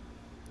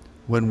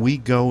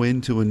go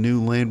into a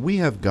new land, we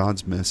have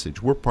God's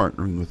message. We're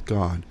partnering with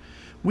God.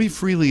 We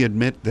freely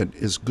admit that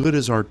as good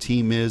as our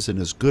team is and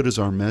as good as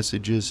our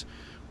message is,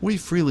 we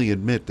freely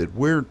admit that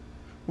we're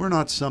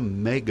not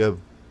some mega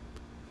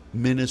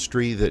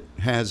ministry that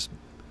has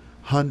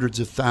hundreds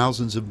of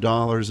thousands of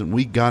dollars and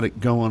we got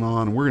it going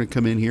on. We're going to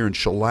come in here and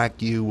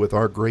shellac you with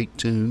our great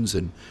tunes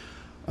and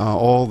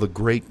all the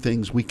great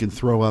things we can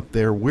throw up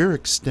there. We're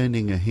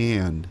extending a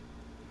hand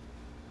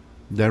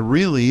that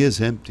really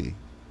is empty.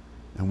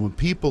 And when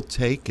people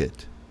take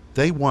it,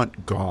 they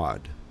want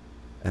God.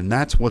 And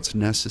that's what's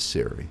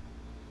necessary.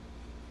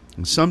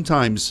 And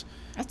sometimes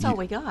that's all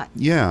we got.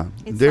 Yeah.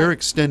 They're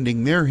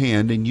extending their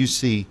hand, and you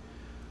see,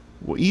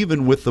 well,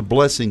 even with the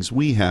blessings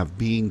we have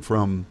being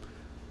from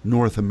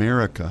North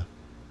America,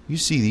 you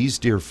see these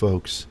dear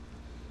folks,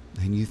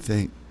 and you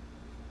think,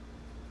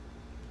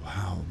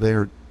 wow,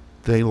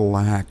 they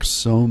lack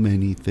so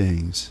many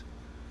things.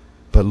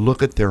 But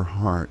look at their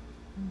heart.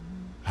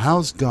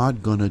 How's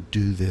God going to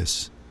do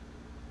this?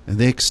 And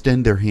they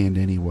extend their hand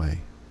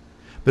anyway.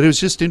 But it was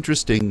just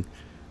interesting,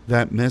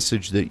 that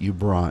message that you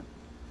brought,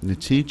 the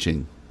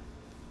teaching.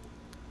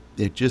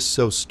 It just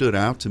so stood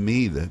out to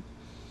me that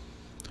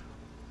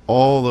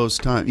all those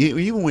times,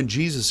 even when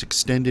Jesus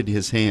extended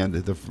his hand,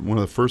 one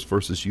of the first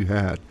verses you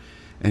had,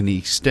 and he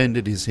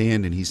extended his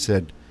hand and he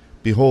said,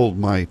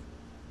 behold,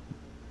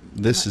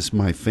 this is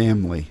my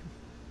family.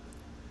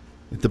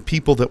 The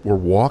people that were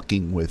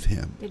walking with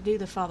him. They do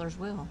the Father's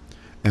will.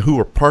 And who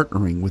are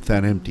partnering with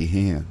that empty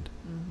hand.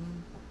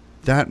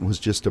 That was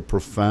just a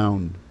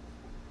profound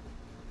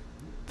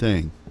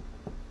thing.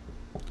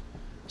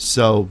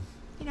 So,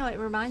 you know, it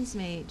reminds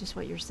me just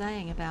what you're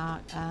saying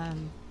about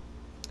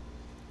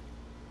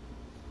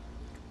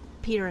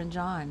Peter and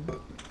John.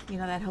 You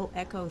know, that whole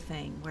echo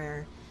thing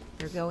where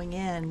they're going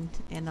in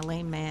and the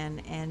lame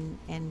man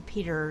and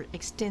Peter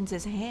extends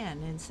his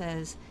hand and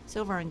says,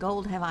 silver and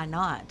gold have I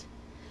not,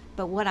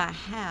 but what I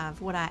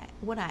have, what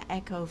I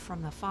echo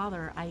from the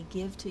Father, I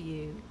give to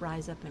you.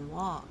 Rise up and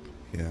walk.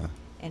 Yeah.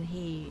 And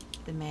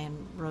the man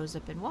rose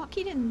up and walked.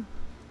 He didn't.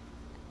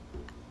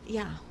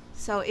 Yeah.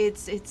 So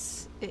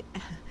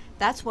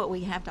that's what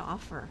we have to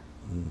offer.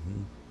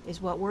 Is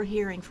what we're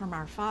hearing from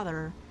our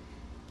Father.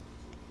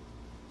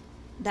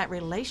 That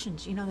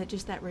relationship, you know,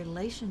 that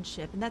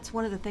relationship, and that's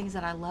one of the things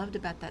that I loved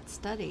about that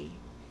study.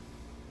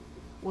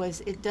 Was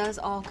it does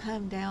all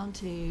come down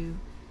to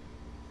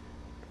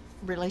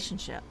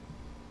relationship.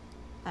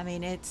 I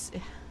mean,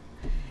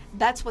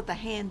 that's what the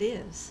hand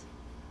is.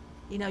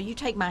 You know, you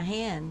take my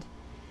hand,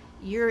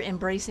 you're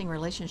embracing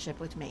relationship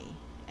with me,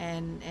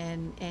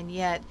 and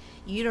yet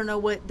you don't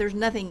know there's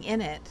nothing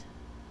in it,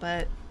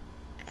 but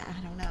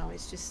I don't know,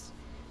 it's just,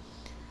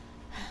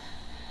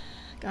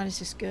 God is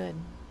just good.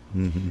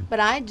 But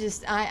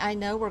I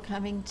know we're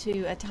coming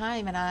to a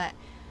time, and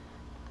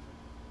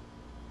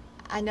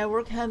I know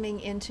we're coming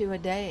into a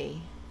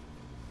day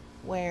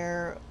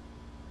where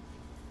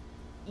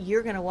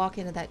you're going to walk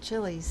into that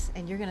Chili's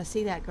and you're going to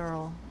see that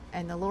girl,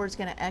 and the Lord's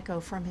going to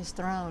echo from his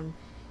throne.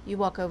 You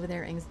walk over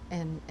there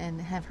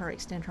and have her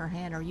extend her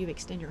hand, or you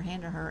extend your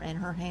hand to her and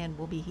her hand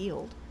will be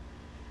healed.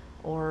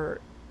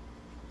 Or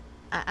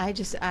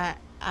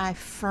I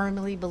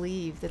firmly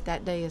believe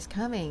that day is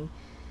coming.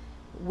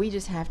 We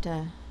just have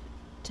to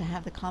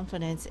have the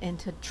confidence and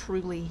to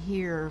truly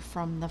hear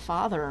from the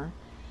Father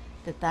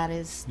that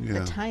is Yeah.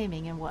 the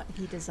timing and what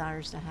he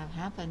desires to have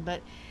happen.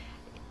 But,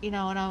 and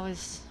I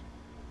was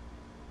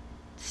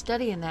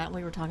studying that,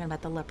 we were talking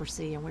about the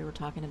leprosy, and we were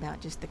talking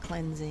about just the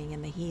cleansing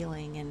and the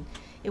healing, and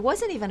it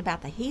wasn't even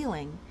about the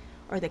healing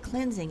or the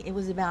cleansing, it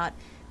was about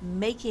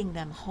making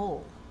them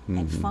whole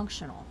and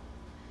functional.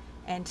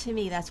 And to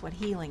me, that's what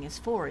healing is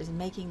for, is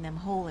making them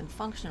whole and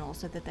functional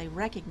so that they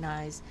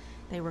recognize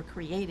they were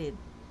created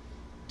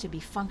to be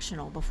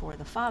functional before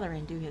the Father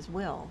and do his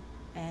will.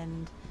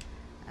 And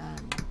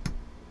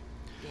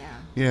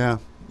Yeah,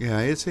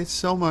 it's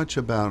so much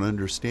about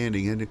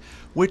understanding, and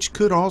which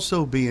could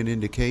also be an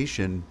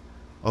indication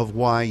of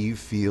why you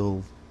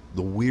feel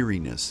the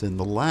weariness and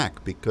the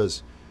lack,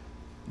 because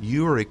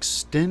you're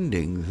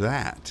extending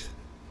that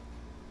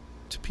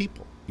to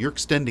people. You're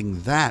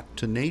extending that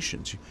to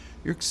nations.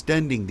 You're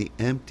extending the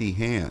empty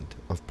hand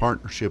of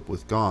partnership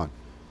with God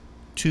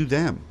to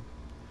them,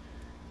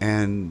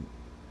 and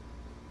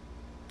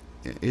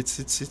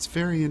it's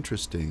very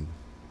interesting.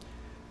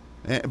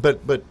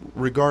 But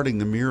regarding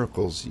the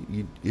miracles,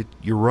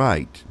 you're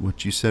right.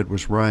 What you said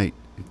was right.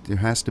 There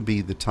has to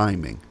be the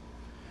timing,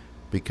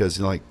 because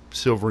like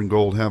silver and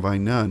gold have I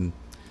none.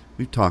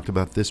 We've talked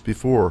about this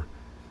before.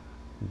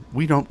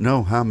 We don't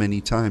know how many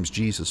times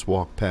Jesus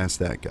walked past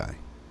that guy.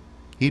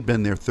 He'd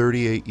been there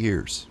 38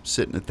 years,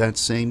 sitting at that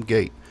same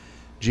gate.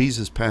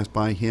 Jesus passed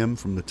by him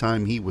from the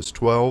time he was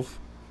 12.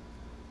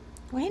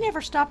 Well, he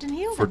never stopped and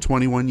healed For him.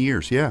 21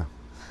 years, yeah.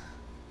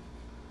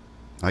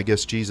 I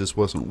guess Jesus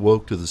wasn't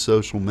woke to the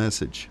social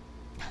message.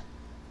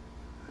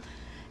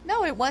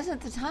 No, it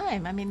wasn't the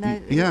time. I mean,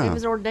 yeah. It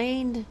was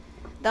ordained.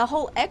 The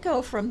whole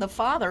echo from the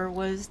Father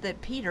was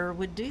that Peter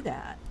would do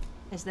that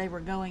as they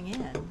were going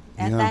in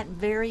at Yeah. that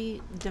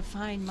very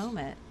defined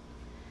moment.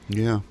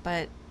 Yeah.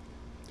 But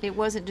it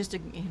wasn't just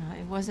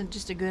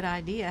a good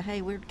idea.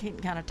 Hey, we're getting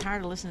kind of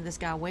tired of listening to this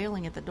guy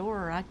wailing at the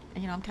door.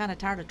 I'm kind of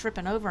tired of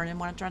tripping over him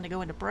when I'm trying to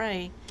go in to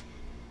pray.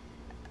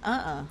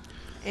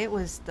 It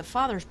was the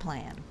Father's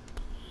plan.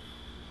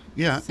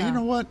 Yeah, So- you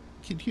know what?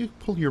 Could you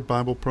pull your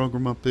Bible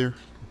program up there?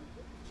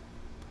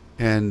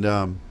 And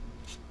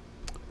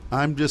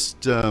I'm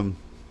just, and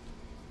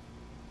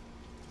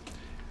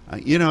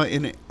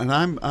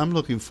I'm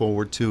looking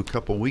forward to a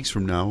couple weeks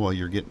from now, while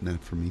you're getting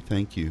that for me,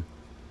 thank you,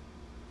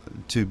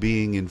 to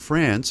being in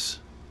France,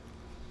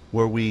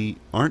 where we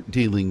aren't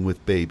dealing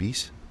with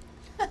babies.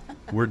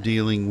 We're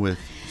dealing with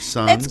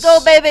sons. Let's go,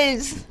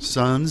 babies!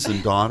 Sons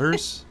and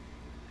daughters,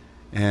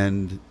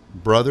 and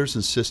brothers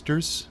and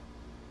sisters,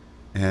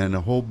 and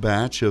a whole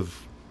batch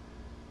of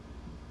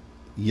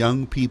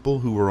young people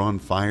who are on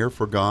fire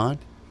for God.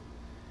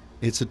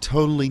 It's a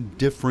totally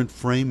different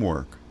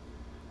framework,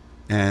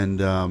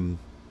 and I'm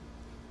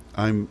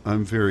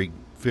very,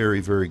 very,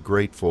 very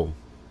grateful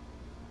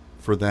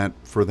for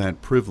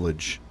that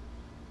privilege.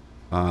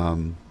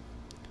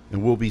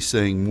 And we'll be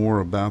saying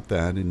more about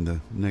that in the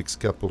next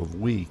couple of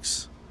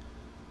weeks.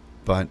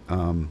 But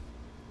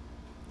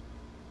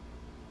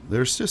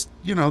there's just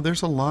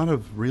there's a lot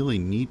of really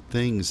neat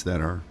things that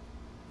are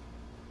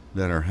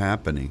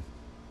happening,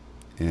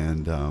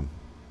 and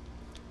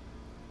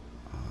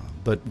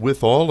but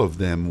with all of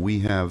them we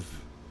have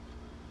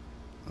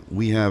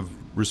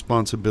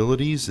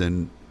responsibilities,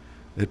 and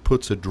it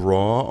puts a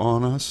draw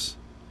on us.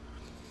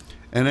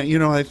 And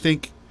I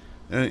think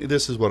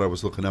this is what I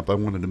was looking up. I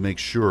wanted to make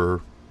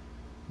sure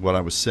what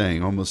I was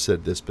saying. I almost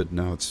said this, but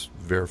now it's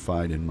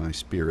verified in my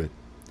spirit.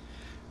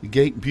 The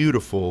gate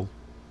beautiful,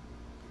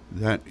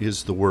 that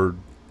is the word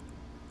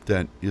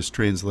that is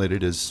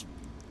translated as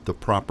the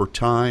proper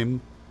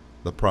time,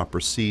 the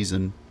proper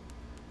season,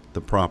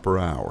 the proper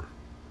hour.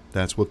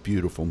 That's what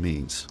beautiful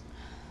means.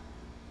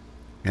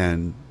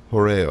 And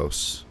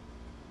horeos,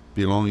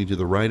 belonging to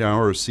the right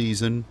hour or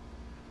season,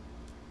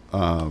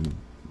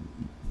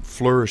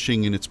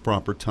 flourishing in its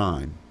proper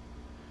time.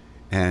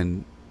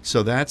 And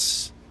so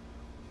that's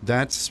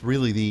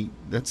really the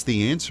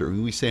answer.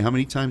 We say, how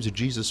many times did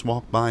Jesus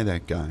walk by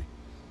that guy?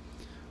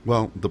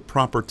 Well, the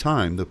proper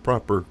time, the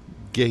proper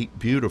gate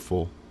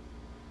beautiful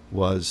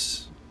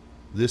was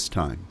this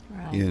time,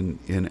 Right.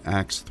 in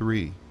Acts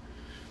 3.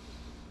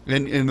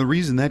 And the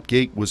reason that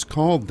gate was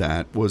called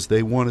that was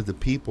they wanted the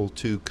people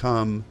to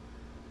come,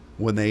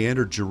 when they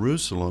entered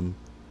Jerusalem,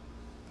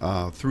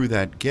 through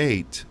that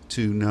gate,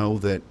 to know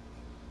that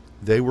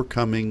they were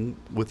coming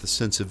with a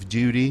sense of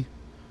duty,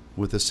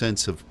 with a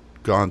sense of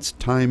God's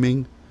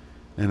timing,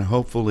 and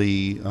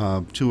hopefully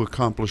to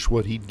accomplish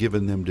what He'd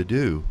given them to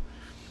do.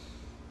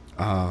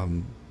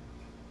 I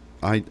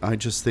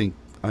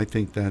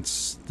think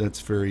that's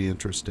very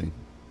interesting.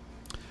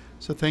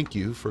 So thank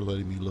you for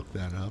letting me look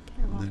that up.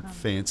 You're on that welcome.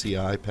 fancy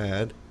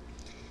iPad.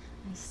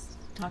 He's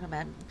talking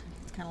about,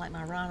 it's kind of like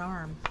my right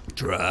arm.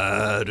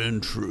 Tried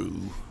and true.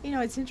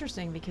 It's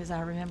interesting because I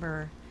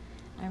remember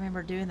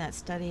doing that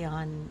study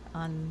on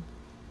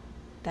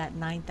that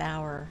ninth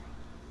hour.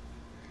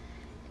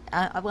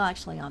 Well,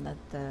 actually on the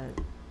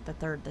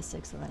third, the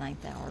sixth, and the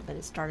ninth hour, but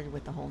it started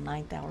with the whole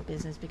ninth hour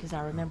business because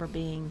I remember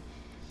being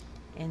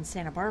in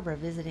Santa Barbara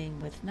visiting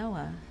with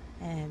Noah,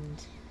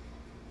 and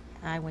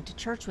I went to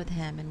church with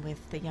him and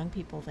with the young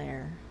people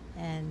there,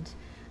 And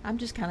I'm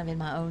just kind of in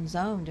my own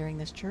zone during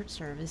this church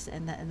service,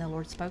 and the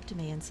Lord spoke to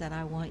me and said,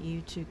 I want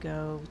you to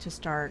go to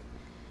start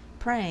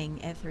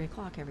praying at 3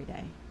 o'clock every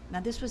day.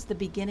 Now, this was the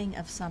beginning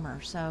of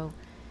summer, so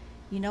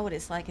you know what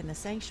it's like in the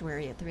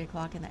sanctuary at 3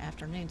 o'clock in the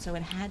afternoon, so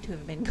it had to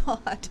have been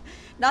God.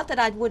 Not that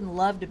I wouldn't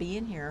love to be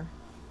in here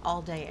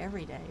all day,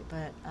 every day,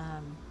 but,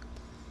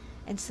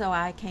 and so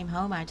I came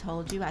home, I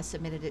told you, I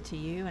submitted it to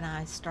you, and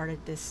I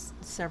started this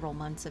several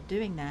months of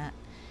doing that.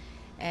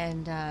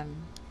 And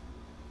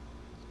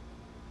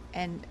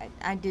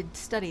I did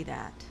study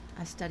that.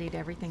 I studied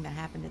everything that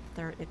happened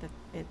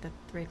at the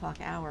 3 o'clock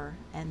hour,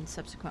 and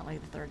subsequently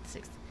the 3rd,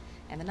 6th,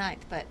 and the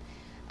 9th. But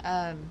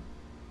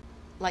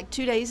like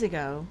 2 days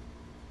ago,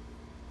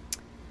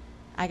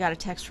 I got a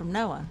text from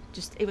Noah.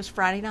 It was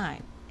Friday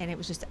night, and it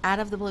was just out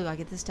of the blue. I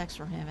get this text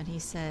from him, and he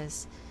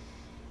says,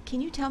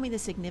 "Can you tell me the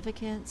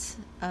significance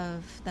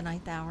of the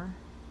 9th hour?"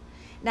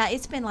 Now,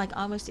 it's been like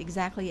almost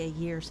exactly a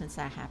year since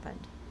that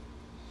happened,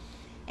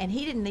 and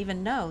he didn't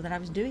even know that I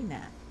was doing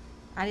that.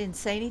 I didn't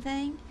say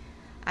anything.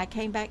 I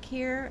came back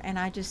here, and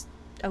I just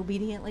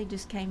obediently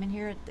just came in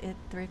here at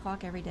 3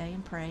 o'clock every day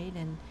and prayed.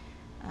 And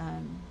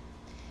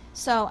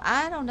so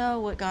I don't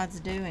know what God's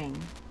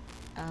doing,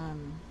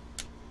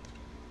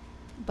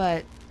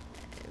 but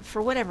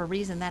for whatever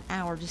reason, that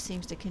hour just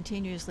seems to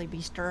continuously be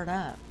stirred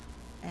up,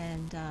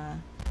 and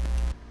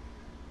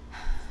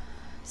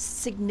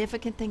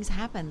significant things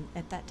happen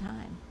at that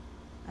time.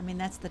 I mean,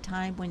 that's the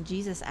time when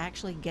Jesus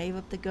actually gave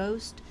up the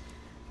ghost.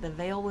 The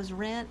veil was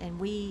rent, and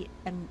we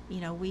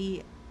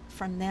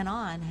from then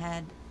on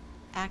had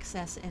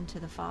access into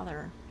the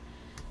Father.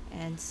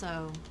 And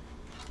so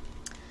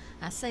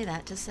I say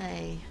that to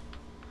say,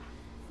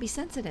 be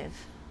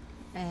sensitive,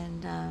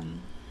 and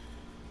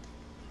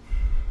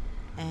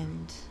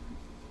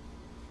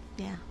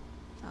yeah.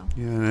 So.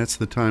 Yeah, that's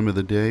the time of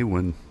the day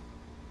when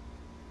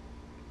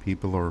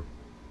people are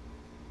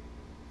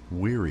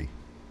weary.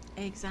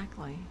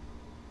 Exactly.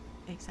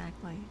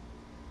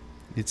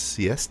 It's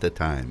siesta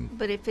time.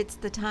 But if it's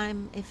the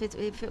time, if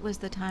it was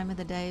the time of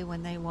the day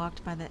when they walked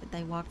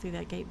through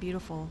that gate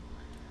beautiful,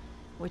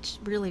 which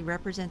really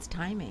represents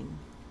timing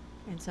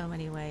in so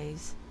many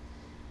ways.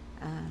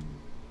 I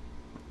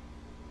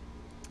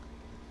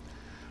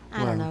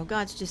don't know.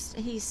 God's just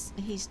he's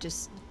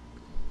just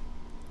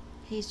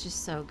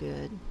so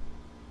good.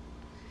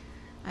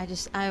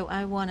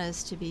 I want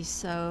us to be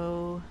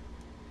so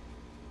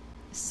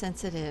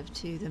sensitive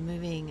to the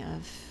moving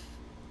of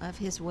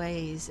his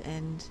ways,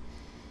 and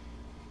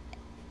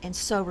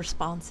so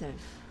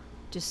responsive,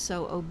 just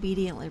so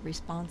obediently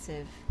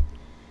responsive,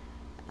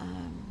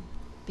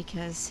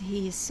 because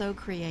he is so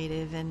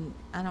creative. And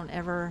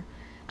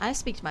I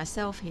speak to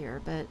myself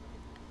here, but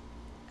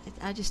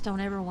I just don't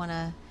ever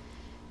want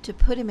to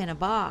put him in a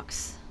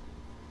box,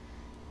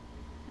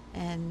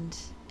 and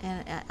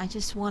I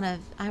just want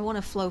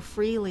to flow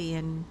freely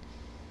and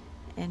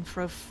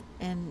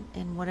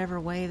in whatever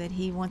way that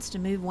he wants to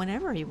move,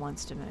 whenever he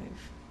wants to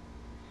move.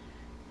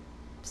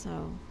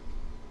 So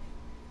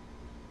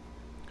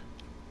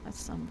that's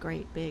some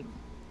great big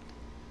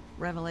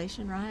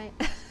revelation, right?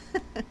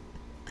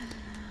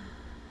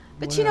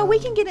 But we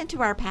can get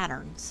into our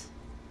patterns,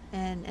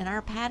 and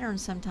our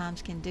patterns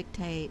sometimes can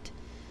dictate,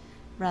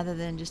 rather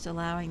than just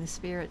allowing the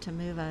Spirit to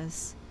move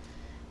us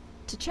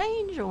to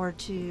change or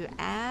to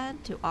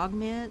add, to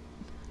augment.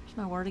 There's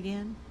my word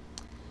again.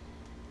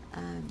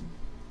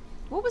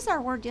 What was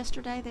our word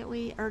yesterday that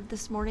we heard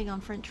this morning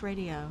on French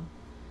radio?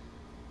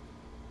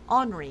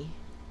 Ornery.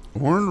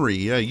 Ornery,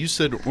 yeah, you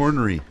said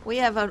ornery. We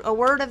have a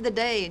word of the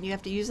day, and you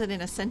have to use it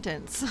in a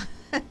sentence.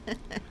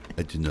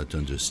 I do not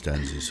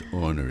understand this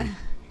ornery.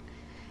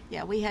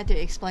 Yeah, we had to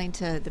explain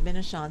to the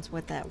Benishans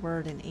what that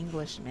word in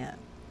English meant.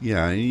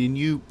 Yeah, and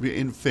you,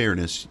 in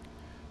fairness,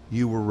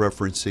 you were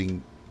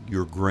referencing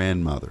your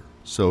grandmother.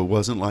 So it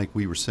wasn't like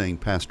we were saying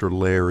Pastor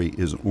Larry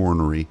is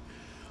ornery,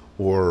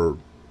 or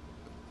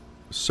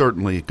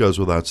certainly it goes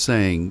without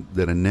saying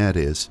that Annette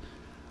is.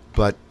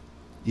 But,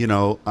 you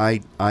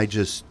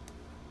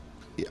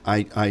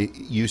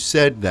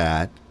said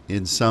that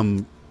in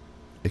some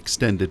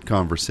extended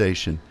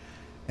conversation,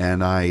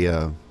 and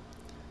I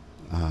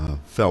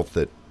felt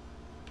that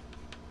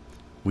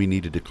we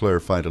needed to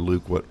clarify to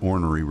Luke what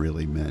ornery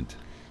really meant.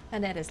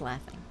 Annette is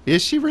laughing.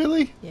 Is she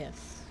really?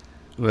 Yes.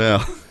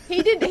 Well,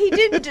 he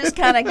didn't just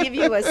kind of give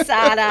you a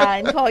side eye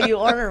and call you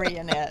ornery,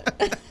 Annette.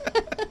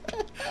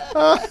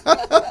 But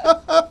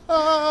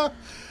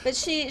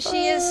she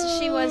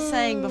was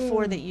saying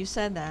before that you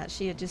said that,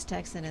 she had just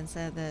texted and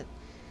said that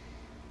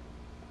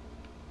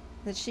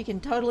she can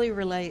totally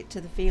relate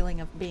to the feeling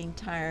of being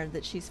tired,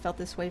 that she's felt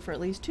this way for at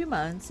least 2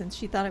 months, and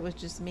she thought it was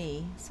just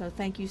me. So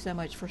thank you so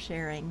much for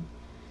sharing.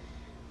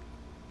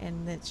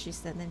 And then she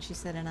said,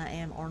 and I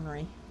am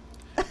ornery.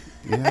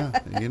 Yeah,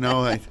 I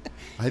Your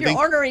think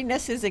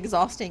orneriness is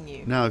exhausting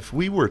you. now if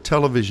we were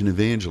television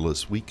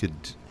evangelists, we could.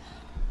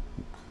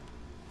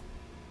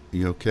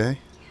 You okay?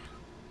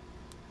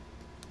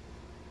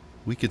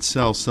 We could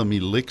sell some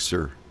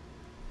elixir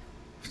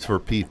for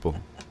people.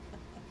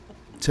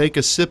 take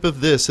a sip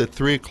of this at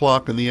 3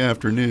 o'clock in the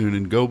afternoon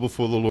and go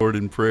before the Lord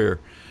in prayer.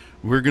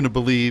 We're going to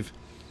believe.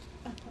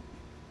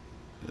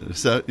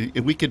 So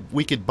we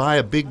could buy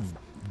a big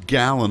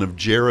gallon of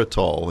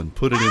Geritol and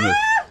put it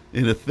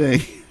in a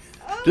thing.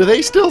 Do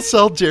they still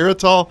sell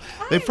Geritol?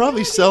 They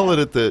probably sell it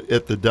at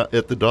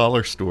the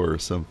dollar store or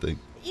something.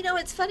 You know,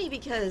 it's funny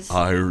because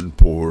Iron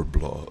poor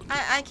blood.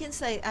 I shouldn't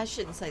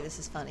say this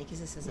is funny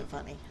because this isn't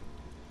funny.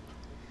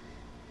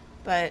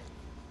 But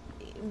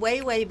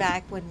way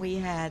back when we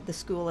had the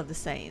School of the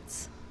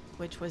Saints,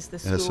 which was the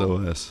school.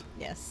 SOS.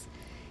 Yes.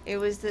 It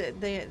was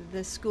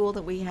the school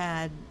that we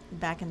had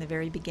back in the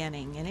very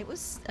beginning, and it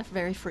was a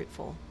very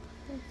fruitful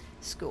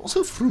school. It's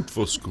a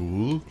fruitful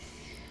school.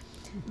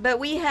 But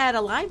we had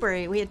a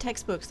library. We had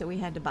textbooks that we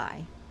had to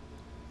buy.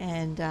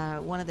 And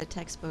one of the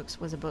textbooks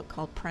was a book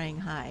called Praying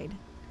Hyde.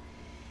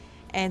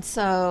 And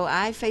so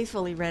I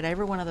faithfully read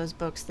every one of those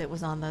books that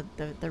was on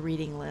the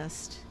reading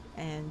list,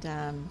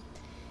 and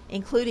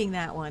including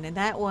that one. And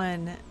that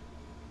one,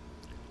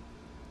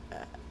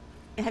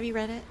 have you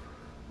read it?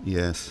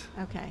 Yes.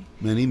 Okay.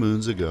 Many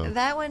moons ago.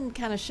 That one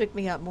kind of shook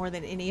me up more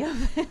than any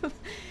of them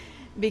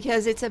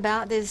because it's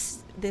about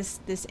this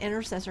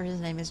intercessor.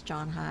 His name is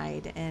John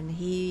Hyde, and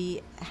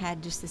he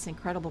had just this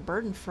incredible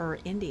burden for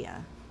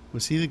India.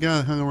 Was he the guy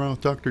that hung around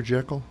with Dr.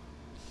 Jekyll?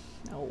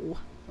 No.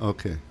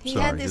 Okay. He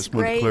Sorry. had this Just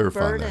wanted to great clarify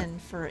burden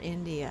for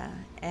India,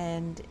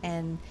 and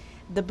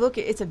the book,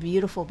 it's a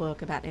beautiful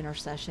book about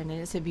intercession,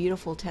 and it's a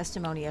beautiful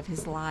testimony of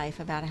his life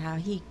about how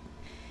he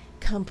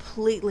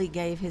completely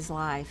gave his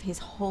life, his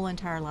whole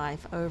entire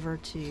life, over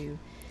to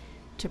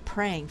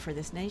praying for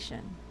this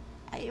nation.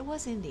 It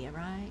was India,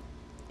 right?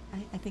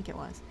 I think it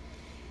was.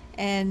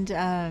 And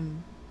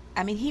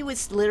I mean, he would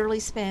literally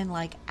spend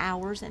like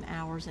hours and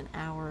hours and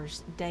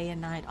hours, day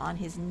and night, on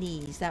his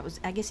knees. That was,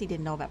 I guess he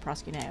didn't know about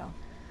proskuneo.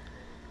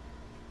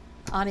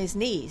 On his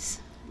knees,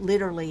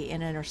 literally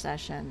in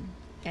intercession.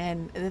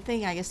 And the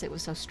thing, I guess, that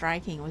was so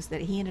striking was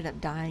that he ended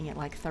up dying at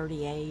like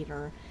 38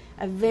 or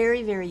a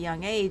very, very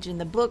young age. And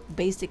the book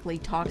basically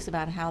talks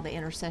about how the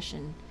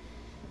intercession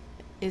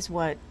is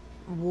what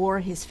wore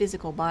his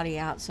physical body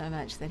out so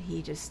much that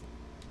he just...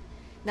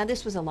 Now,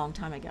 this was a long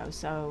time ago,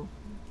 so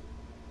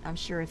I'm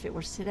sure if it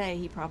was today,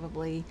 he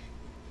probably,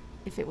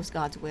 if it was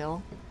God's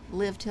will,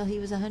 lived till he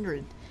was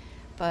 100.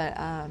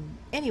 But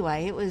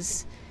anyway, it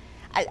was...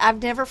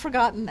 I've never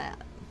forgotten that.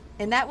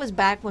 And that was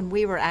back when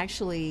we were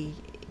actually,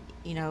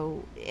 you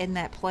know, in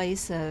that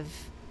place of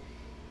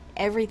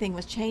everything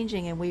was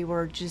changing and we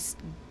were just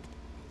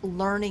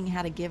learning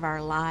how to give our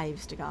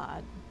lives to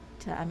God.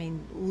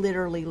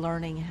 Literally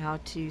learning how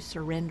to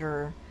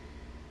surrender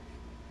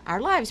our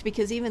lives,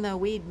 because even though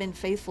we'd been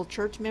faithful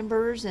church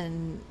members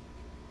and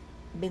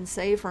been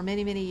saved for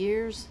many, many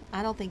years,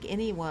 I don't think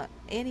any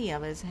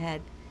of us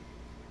had,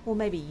 well,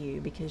 maybe you,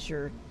 because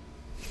you're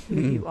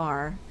who you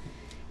are,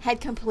 had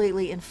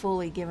completely and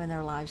fully given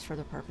their lives for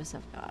the purpose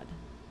of God.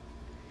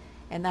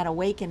 And that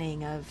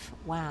awakening of,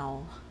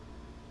 wow,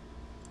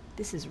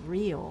 this is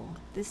real.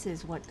 This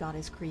is what God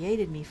has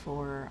created me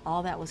for.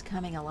 All that was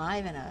coming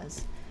alive in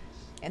us.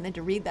 And then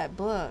to read that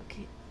book,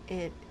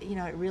 it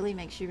really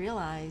makes you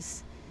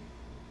realize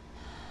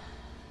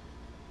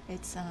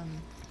it's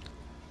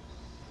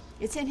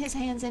in his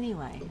hands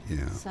anyway.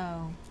 Yeah.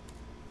 So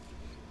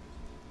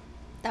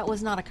that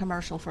was not a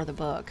commercial for the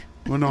book.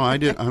 Well, no,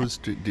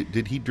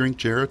 did he drink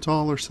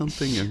Geritol or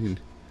something? I mean,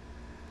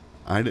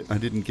 I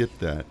didn't get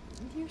that.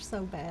 You're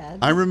so bad.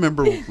 I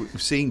remember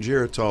seeing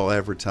Geritol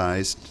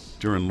advertised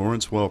during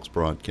Lawrence Welk's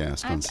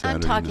broadcast on Saturday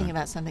I'm talking night.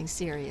 about something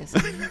serious.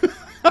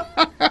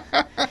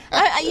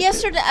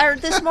 Yesterday or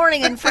this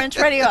morning in French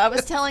radio, I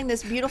was telling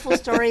this beautiful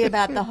story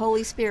about the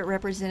Holy Spirit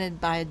represented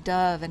by a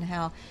dove and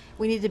how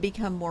we need to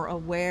become more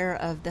aware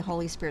of the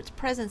Holy Spirit's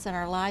presence in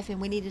our life,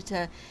 and we needed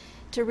to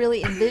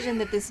really envision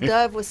that this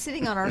dove was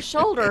sitting on our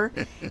shoulder.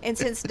 And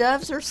since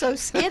doves are so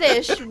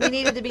skittish, we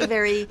needed to be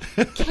very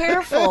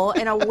careful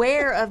and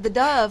aware of the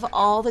dove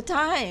all the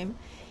time.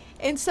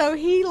 And so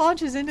he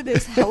launches into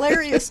this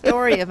hilarious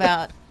story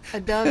about a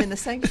dove in the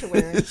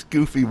sanctuary. This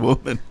goofy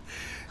woman.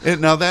 And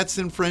now that's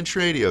in French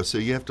radio, so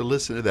you have to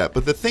listen to that.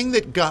 But the thing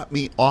that got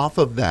me off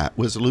of that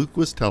was Luke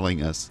was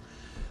telling us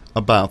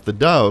about the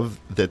dove,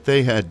 that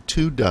they had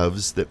 2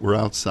 doves that were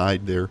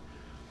outside their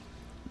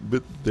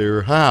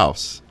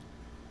house.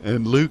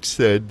 And Luke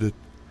said that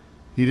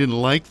he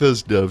didn't like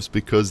those doves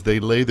because they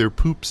lay their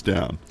poops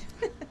down.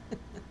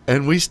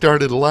 And we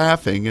started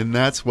laughing, and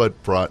that's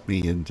what brought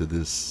me into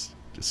this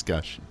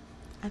discussion.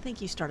 I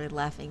think you started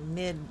laughing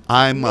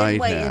I might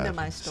midway have. into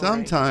my story.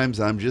 Sometimes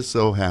I'm just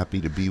so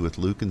happy to be with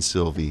Luke and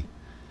Sylvie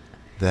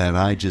that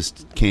I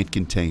just can't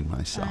contain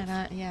myself.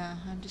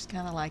 I'm just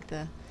kind of like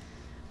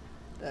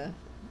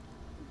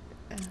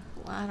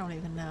I don't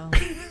even know.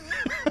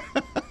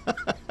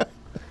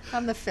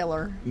 I'm the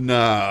filler.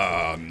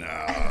 No.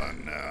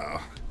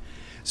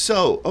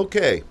 So,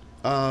 okay.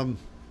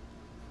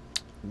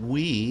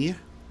 We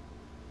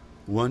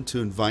want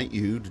to invite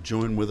you to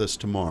join with us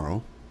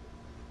tomorrow,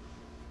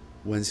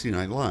 Wednesday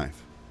Night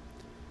Live.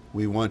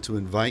 We want to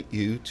invite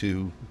you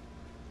to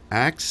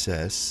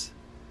access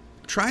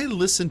try to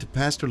listen to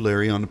Pastor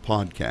Larry on a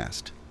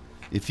podcast.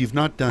 If you've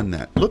not done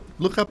that,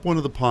 look up one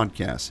of the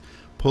podcasts.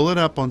 Pull it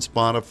up on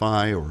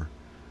Spotify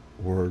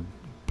or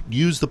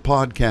use the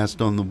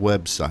podcast on the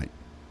website.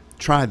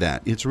 Try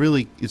that. It's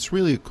really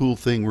a cool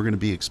thing. We're going to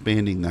be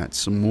expanding that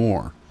some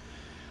more.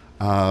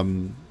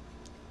 We'll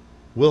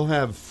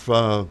have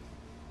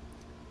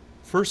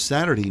First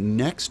Saturday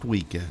next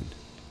weekend.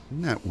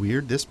 Isn't that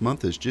weird? This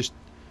month is just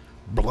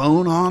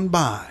blown on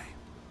by.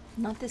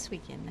 Not this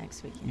weekend,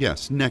 next weekend.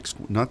 Yes,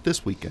 not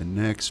this weekend,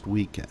 next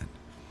weekend.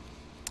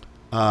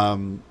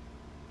 And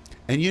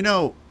you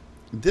know,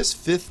 this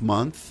 5th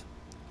month,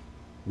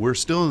 we're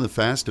still in the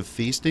fast of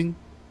feasting.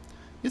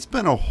 It's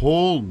been a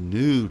whole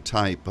new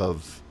type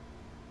of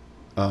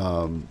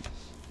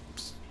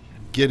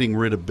getting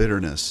rid of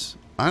bitterness.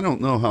 I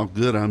don't know how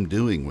good I'm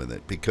doing with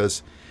it,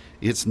 because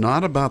it's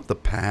not about the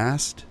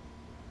past.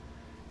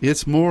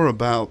 It's more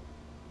about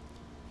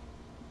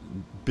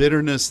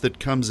bitterness that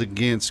comes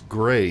against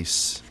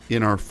grace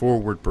in our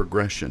forward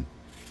progression.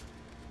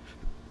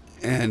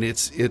 And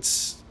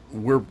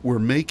we're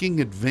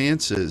making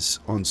advances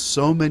on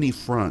so many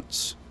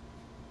fronts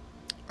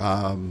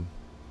that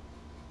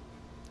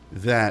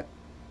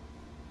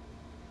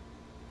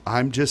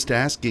I'm just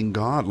asking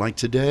God. Like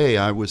today,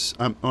 I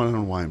don't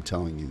know why I'm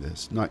telling you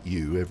this, not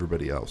you,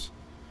 everybody else.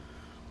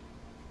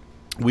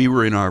 We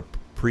were in our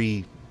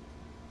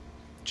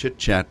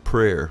pre-chit-chat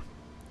prayer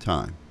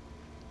time.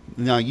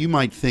 Now, you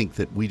might think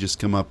that we just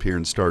come up here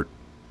and start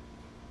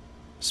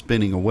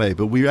spinning away,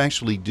 but we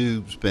actually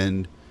do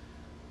spend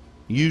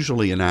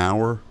usually an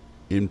hour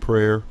in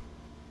prayer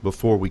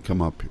before we come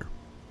up here.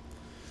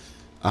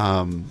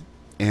 And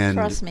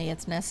trust me,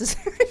 it's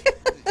necessary.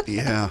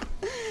 Yeah.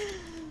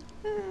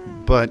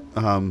 But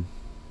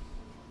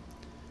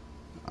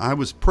I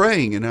was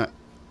praying, and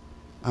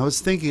I was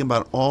thinking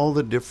about all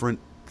the different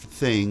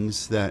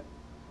things that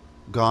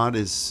God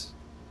has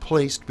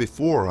placed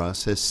before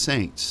us as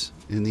saints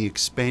in the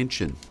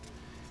expansion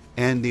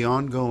and the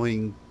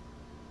ongoing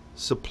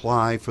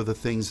supply for the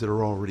things that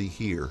are already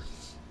here.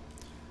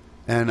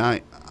 And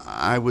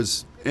I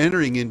was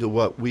entering into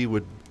what we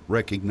would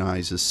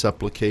recognize as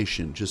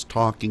supplication, just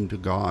talking to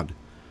God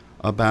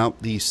about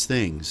these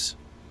things.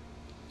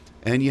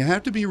 And you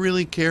have to be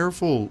really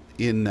careful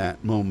in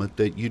that moment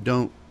that you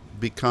don't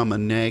become a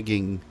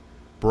nagging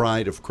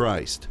bride of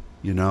Christ,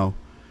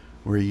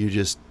 where you're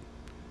just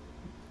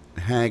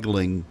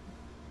haggling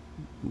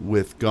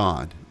with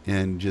God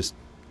and just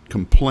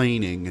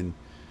complaining and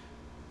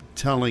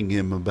telling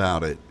him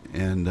about it.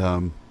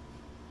 And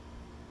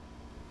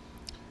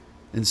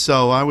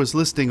so I was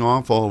listing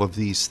off all of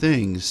these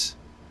things,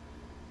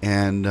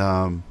 and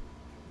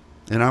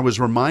I was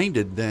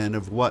reminded then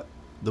of what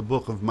the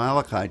book of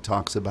Malachi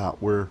talks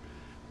about, where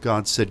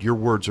God said, "Your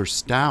words are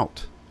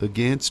stout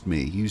against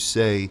me. You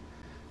say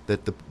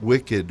that the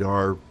wicked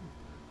are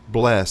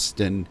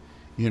blessed, and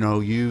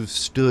you've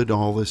stood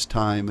all this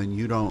time, and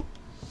you don't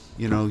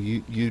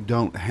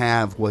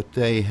have what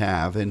they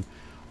have." And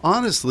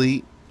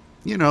honestly,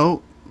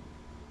 in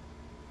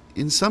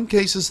some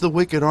cases the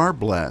wicked are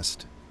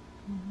blessed.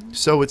 Mm-hmm.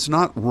 So it's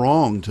not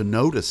wrong to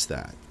notice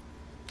that.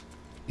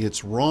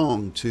 It's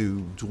wrong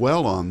to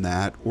dwell on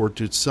that or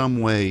to some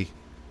way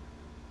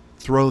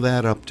throw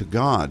that up to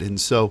God. And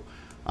so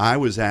I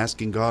was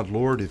asking God,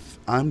 Lord, if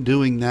I'm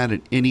doing that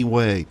in any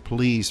way,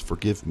 please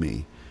forgive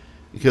me.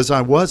 Because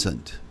I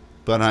wasn't.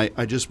 But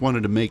I just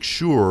wanted to make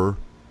sure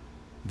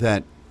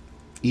that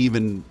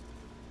even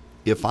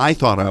if I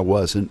thought I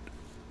wasn't,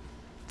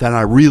 that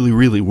I really,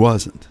 really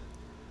wasn't.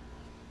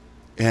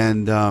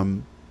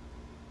 And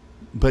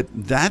but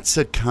that's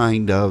a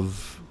kind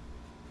of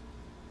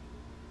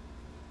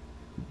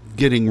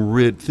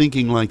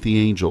thinking like the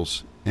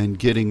angels and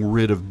getting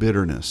rid of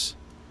bitterness.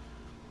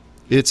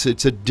 It's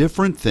a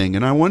different thing.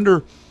 And I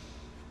wonder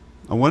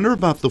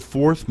about the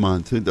 4th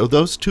month.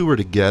 Those two are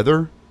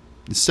together.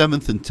 The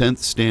 7th and 10th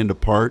stand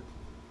apart.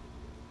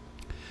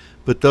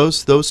 But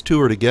those two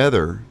are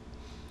together.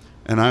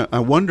 And I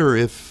wonder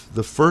if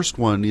the first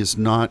one is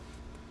not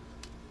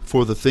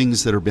for the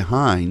things that are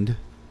behind,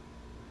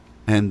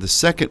 and the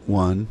second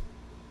one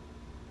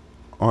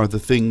are the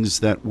things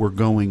that we're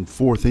going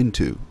forth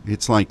into.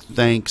 It's like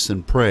thanks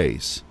and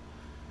praise.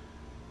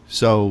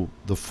 So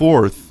the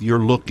 4th, you're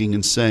looking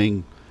and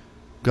saying,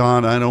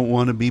 God, I don't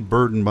want to be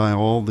burdened by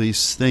all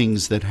these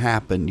things that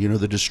happened,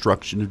 the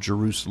destruction of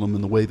Jerusalem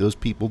and the way those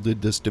people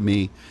did this to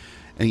me.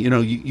 And,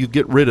 you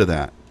get rid of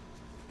that.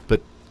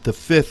 But the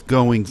 5th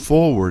going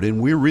forward,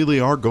 and we really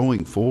are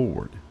going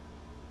forward.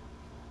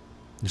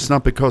 It's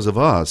not because of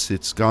us.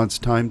 It's God's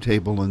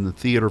timetable and the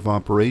theater of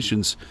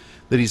operations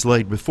that he's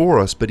laid before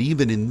us. But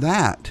even in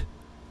that,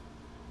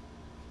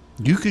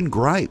 you can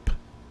gripe.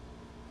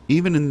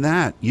 Even in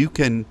that,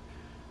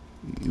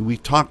 we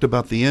talked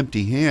about the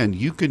empty hand.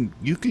 You can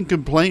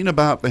complain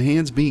about the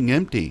hands being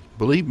empty.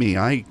 Believe me,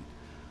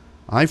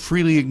 I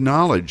freely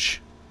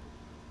acknowledge.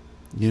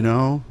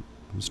 I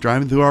was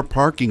driving through our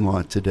parking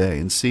lot today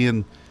and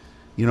seeing,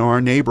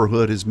 our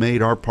neighborhood has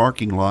made our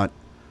parking lot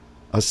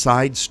a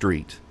side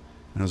street.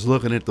 And I was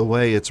looking at the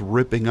way it's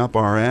ripping up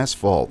our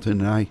asphalt,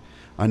 and I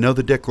I know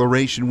the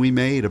declaration we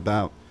made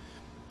about,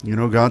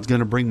 God's going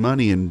to bring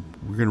money and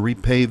we're going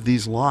to repave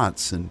these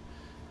lots. And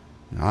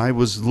I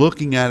was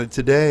looking at it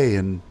today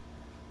and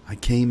I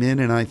came in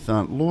and I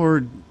thought,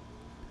 Lord,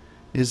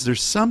 is there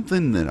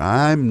something that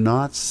I'm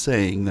not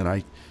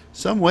saying,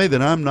 some way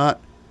that I'm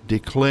not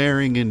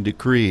declaring and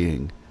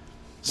decreeing,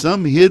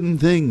 some hidden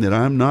thing that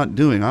I'm not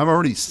doing? I've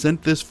already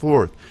sent this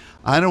forth.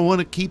 I don't want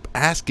to keep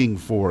asking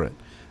for it.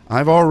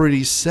 I've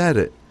already said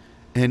it.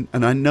 And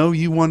I know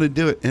you want to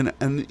do it. And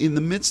in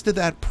the midst of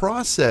that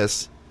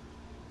process,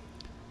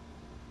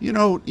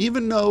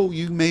 even though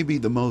you may be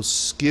the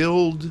most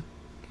skilled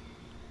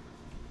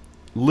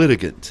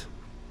litigant,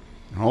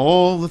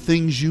 all the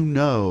things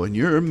and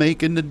you're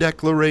making the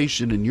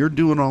declaration and you're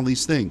doing all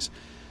these things,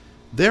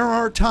 there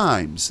are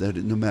times that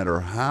no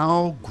matter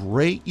how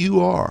great you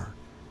are,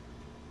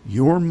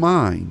 your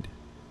mind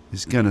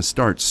is going to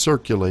start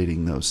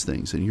circulating those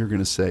things. And you're going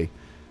to say,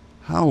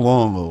 how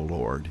long, O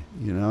Lord?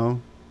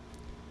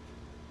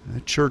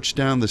 That church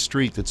down the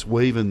street that's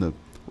waving the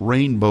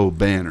rainbow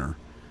banner,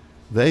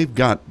 they've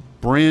got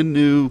brand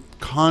new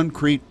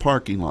concrete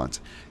parking lots.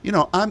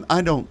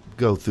 I don't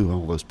go through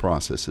all those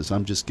processes.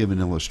 I'm just giving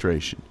an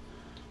illustration.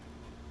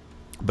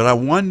 But I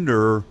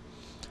wonder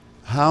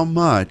how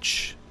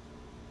much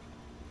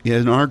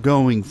in our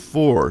going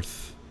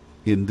forth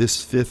in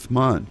this 5th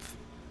month,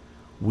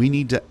 we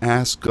need to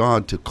ask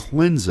God to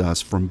cleanse us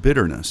from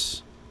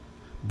bitterness.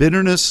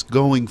 Bitterness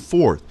going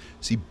forth.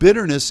 See,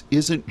 bitterness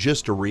isn't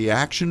just a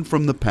reaction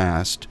from the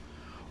past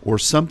or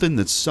something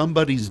that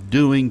somebody's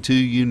doing to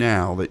you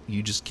now that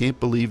you just can't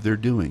believe they're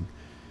doing.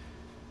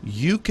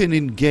 You can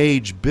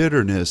engage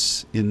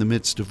bitterness in the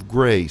midst of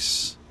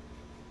grace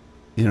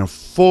in a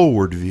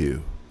forward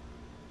view.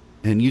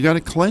 And you got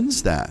to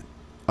cleanse that.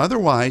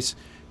 Otherwise,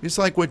 it's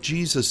like what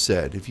Jesus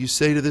said. If you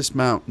say to this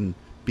mountain,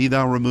 be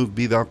thou removed,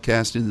 be thou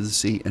cast into the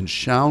sea, and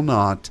shall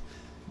not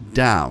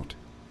doubt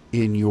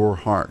in your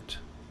heart.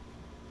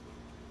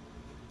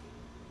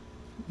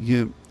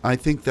 I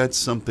think that's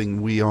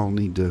something we all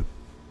need to.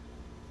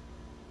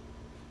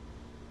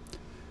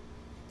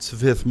 It's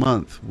the 5th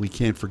month. We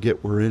can't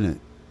forget we're in it.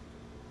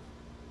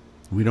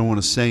 We don't want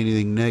to say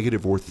anything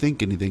negative or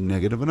think anything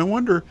negative. And I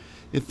wonder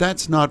if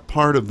that's not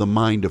part of the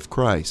mind of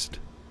Christ.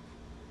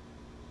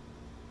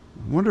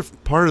 I wonder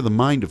if part of the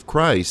mind of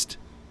Christ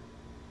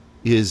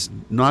is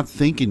not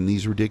thinking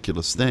these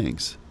ridiculous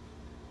things.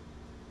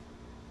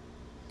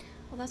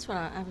 Well, that's what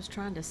I was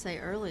trying to say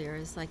earlier,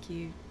 is like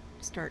you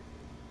start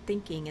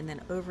thinking and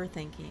then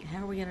overthinking.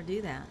 How are we going to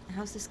do that?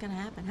 How's this going to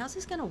happen? How's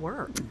this going to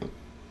work?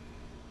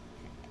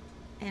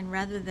 And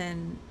rather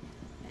than,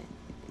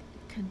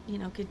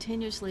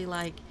 continuously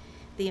trying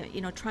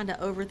to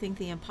overthink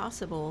the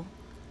impossible,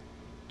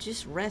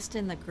 just rest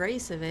in the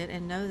grace of it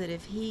and know that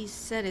if He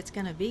said it's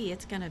going to be,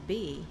 it's going to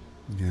be.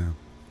 Yeah.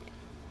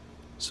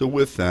 So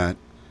with that,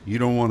 you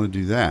don't want to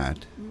do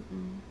that,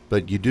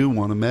 but you do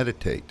want to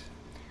meditate.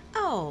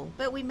 Oh,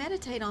 but we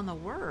meditate on the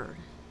Word.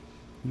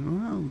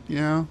 Well,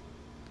 yeah.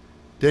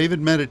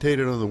 David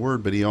meditated on the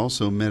Word, but he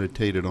also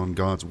meditated on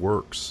God's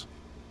works.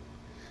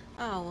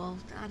 Oh, well,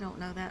 I don't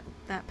know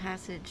that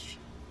passage.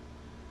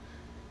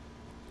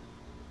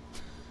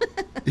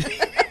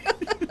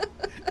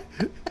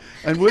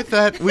 And with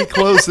that, we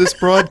close this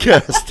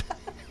broadcast.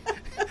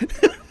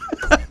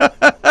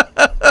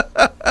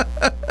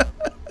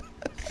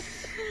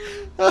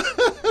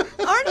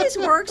 Aren't His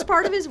works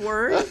part of His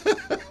Word?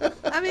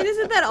 I mean,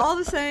 isn't that all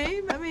the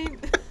same? I mean...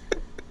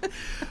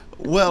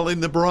 Well,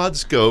 in the broad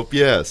scope,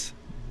 yes.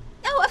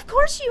 Oh, of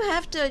course you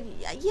have to,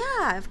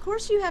 of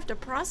course you have to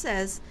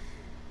process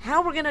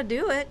how we're going to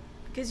do it,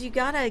 because you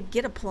got to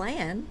get a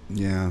plan.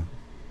 Yeah.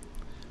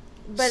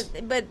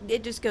 But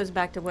it just goes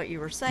back to what you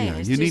were saying. Yeah,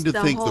 it's you just need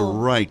to think the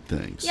right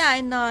things. Yeah,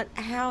 and not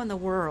how in the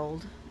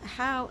world,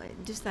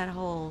 just that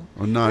whole,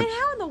 Or not,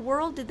 how in the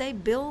world did they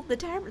build the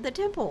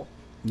temple?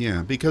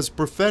 Yeah, because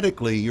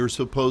prophetically you're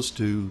supposed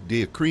to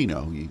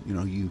diacrino.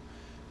 You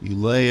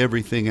lay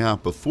everything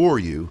out before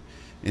you.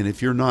 And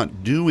if you're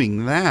not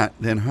doing that,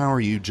 then how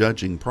are you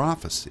judging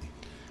prophecy?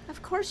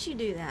 Of course you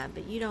do that,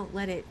 but you don't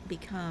let it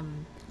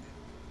become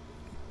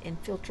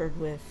infiltrated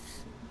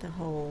with the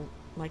whole,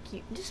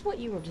 just what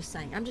you were just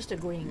saying. I'm just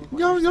agreeing with what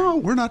you're saying. No,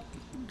 we're not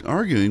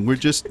arguing. We're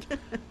just,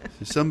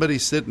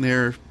 somebody's sitting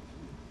there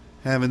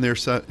having their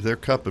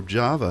cup of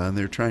Java and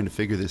they're trying to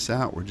figure this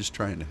out. We're just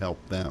trying to help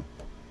them.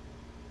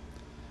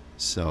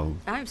 So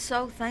I'm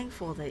so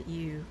thankful that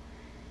you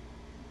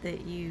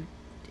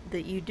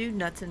do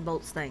nuts and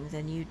bolts things,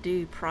 and you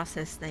do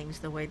process things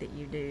the way that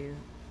you do,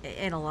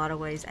 in a lot of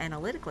ways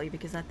analytically,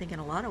 because I think in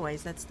a lot of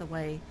ways that's the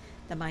way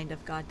the mind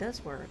of God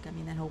does work. I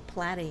mean, that whole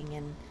plotting,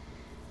 and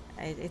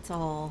it's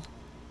all,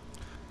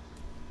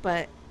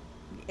 but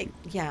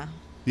yeah,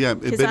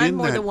 because I'm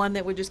more the one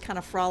that would just kind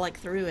of frolic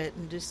through it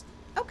and just,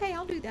 okay,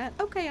 I'll do that,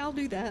 okay, I'll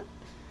do that.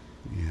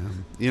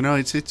 Yeah,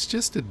 it's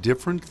just a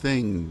different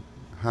thing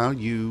how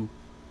you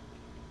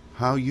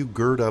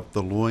gird up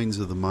the loins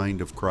of the mind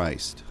of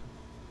Christ.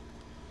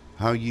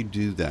 How you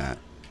do that.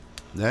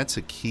 That's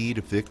a key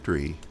to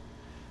victory,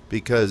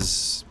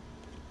 because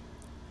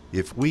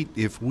If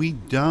we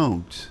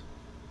don't,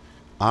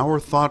 our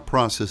thought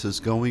processes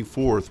going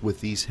forth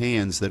with these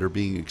hands that are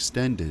being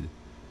extended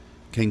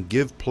can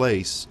give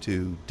place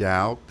to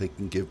doubt, they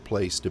can give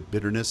place to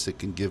bitterness, it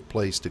can give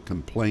place to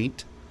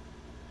complaint.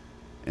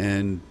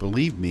 And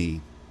believe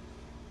me,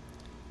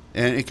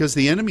 and because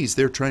the enemy's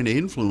there trying to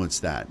influence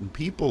that, and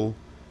people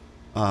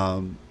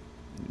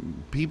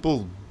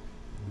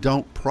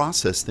don't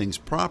process things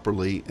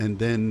properly, and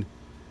then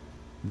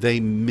they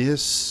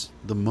miss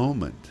the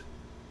moment,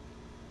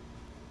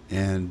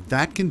 and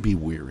that can be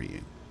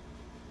wearying.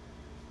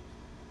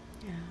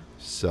 Yeah.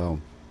 So,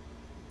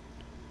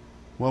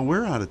 well,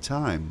 we're out of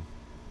time.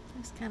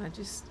 It's kind of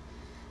just,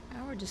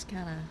 we're just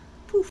kind of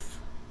poof.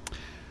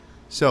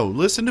 So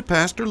listen to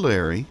Pastor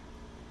Larry.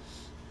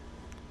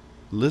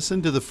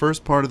 Listen to the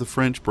first part of the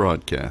French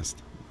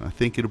broadcast. I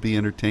think it'll be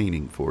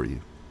entertaining for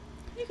you.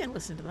 You can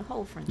listen to the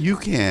whole French. You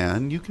broadcast.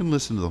 can. You can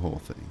listen to the whole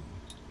thing.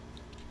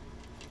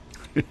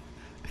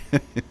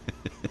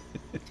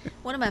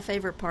 One of my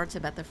favorite parts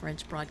about the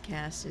French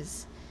broadcast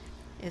is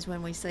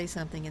when we say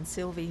something and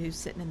Sylvie, who's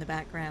sitting in the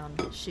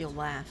background, she'll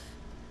laugh.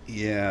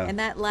 Yeah. And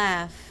that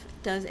laugh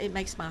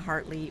makes my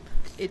heart leap.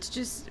 It's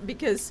just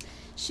because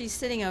she's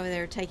sitting over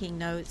there taking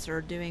notes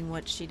or doing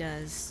what she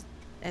does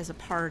as a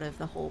part of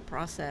the whole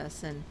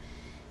process, and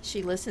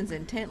she listens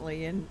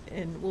intently, and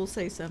we'll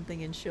say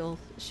something and she'll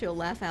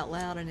laugh out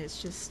loud, and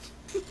it's just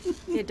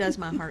it does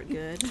my heart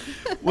good.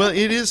 Well,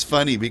 it is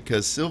funny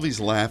because Sylvie's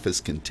laugh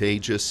is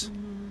contagious.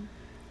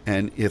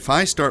 And if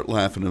I start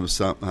laughing at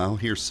something, I'll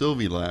hear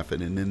Sylvie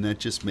laughing, and then that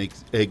just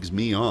eggs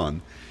me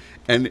on.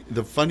 And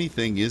the funny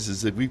thing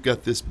is that we've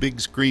got this big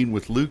screen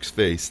with Luke's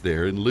face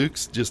there, and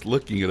Luke's just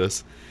looking at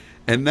us,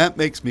 and that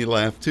makes me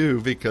laugh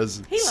too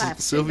because He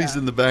laughs too, Sylvie's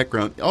though. in the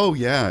background. Oh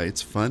yeah,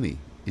 it's funny.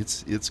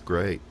 It's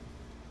great.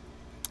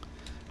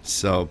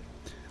 So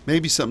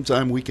maybe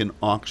sometime we can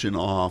auction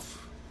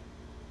off.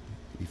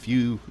 If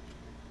you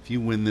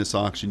win this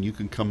auction, you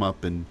can come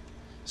up and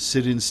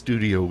sit in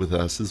studio with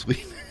us as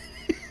we.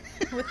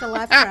 With the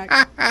laugh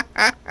track.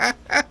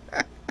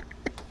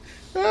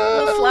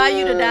 We'll fly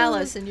you to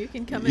Dallas, and you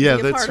can come and Yeah, be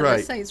a that's part of right.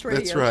 the Saints Radio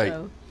That's right.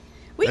 show.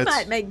 We That's-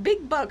 might make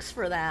big bucks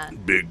for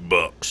that. Big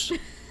Bucks.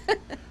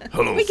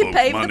 Hello, We could folks.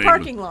 pave My the name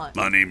parking is, lot.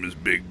 My name is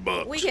Big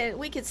Bucks.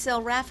 We could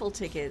sell raffle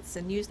tickets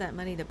and use that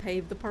money to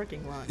pave the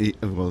parking lot.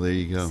 Well, there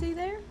you go. See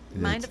there?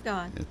 Mind of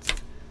God. It's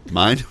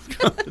mind of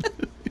God.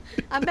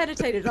 I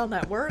meditated on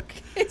that work.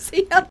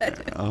 See how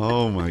that.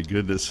 Oh my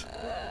goodness.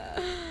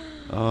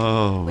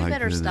 Oh We my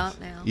better goodness. stop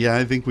now. Yeah,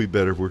 I think we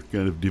better. We're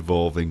kind of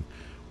devolving.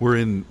 We're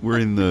in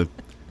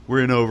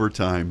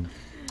overtime.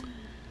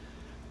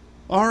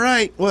 All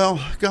right. Well,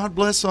 God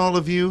bless all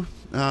of you.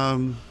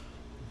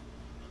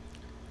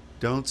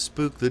 Don't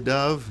spook the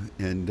dove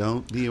and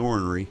don't be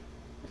ornery.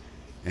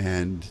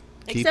 And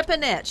keep, Except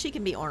Annette, she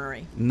can be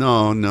ornery.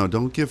 no,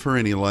 don't give her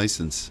any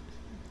license.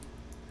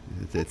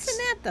 That's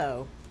Annette,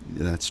 though.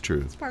 That's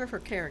true. It's part of her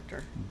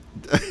character.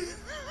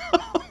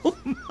 Oh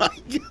my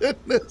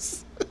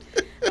goodness.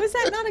 Was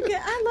that not a good?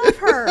 I love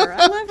her.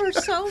 I love her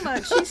so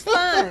much. She's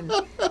fun.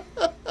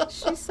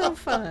 She's so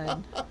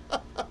fun.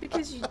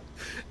 Because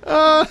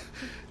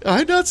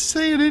I'm not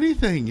saying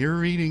anything. You're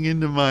reading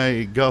into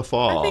my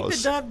guffaws. I think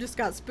the dove just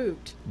got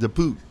spooked. The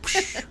poop.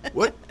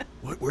 What?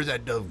 Where's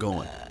that dove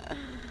going?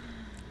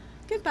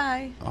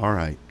 Goodbye. All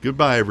right.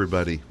 Goodbye,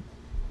 everybody.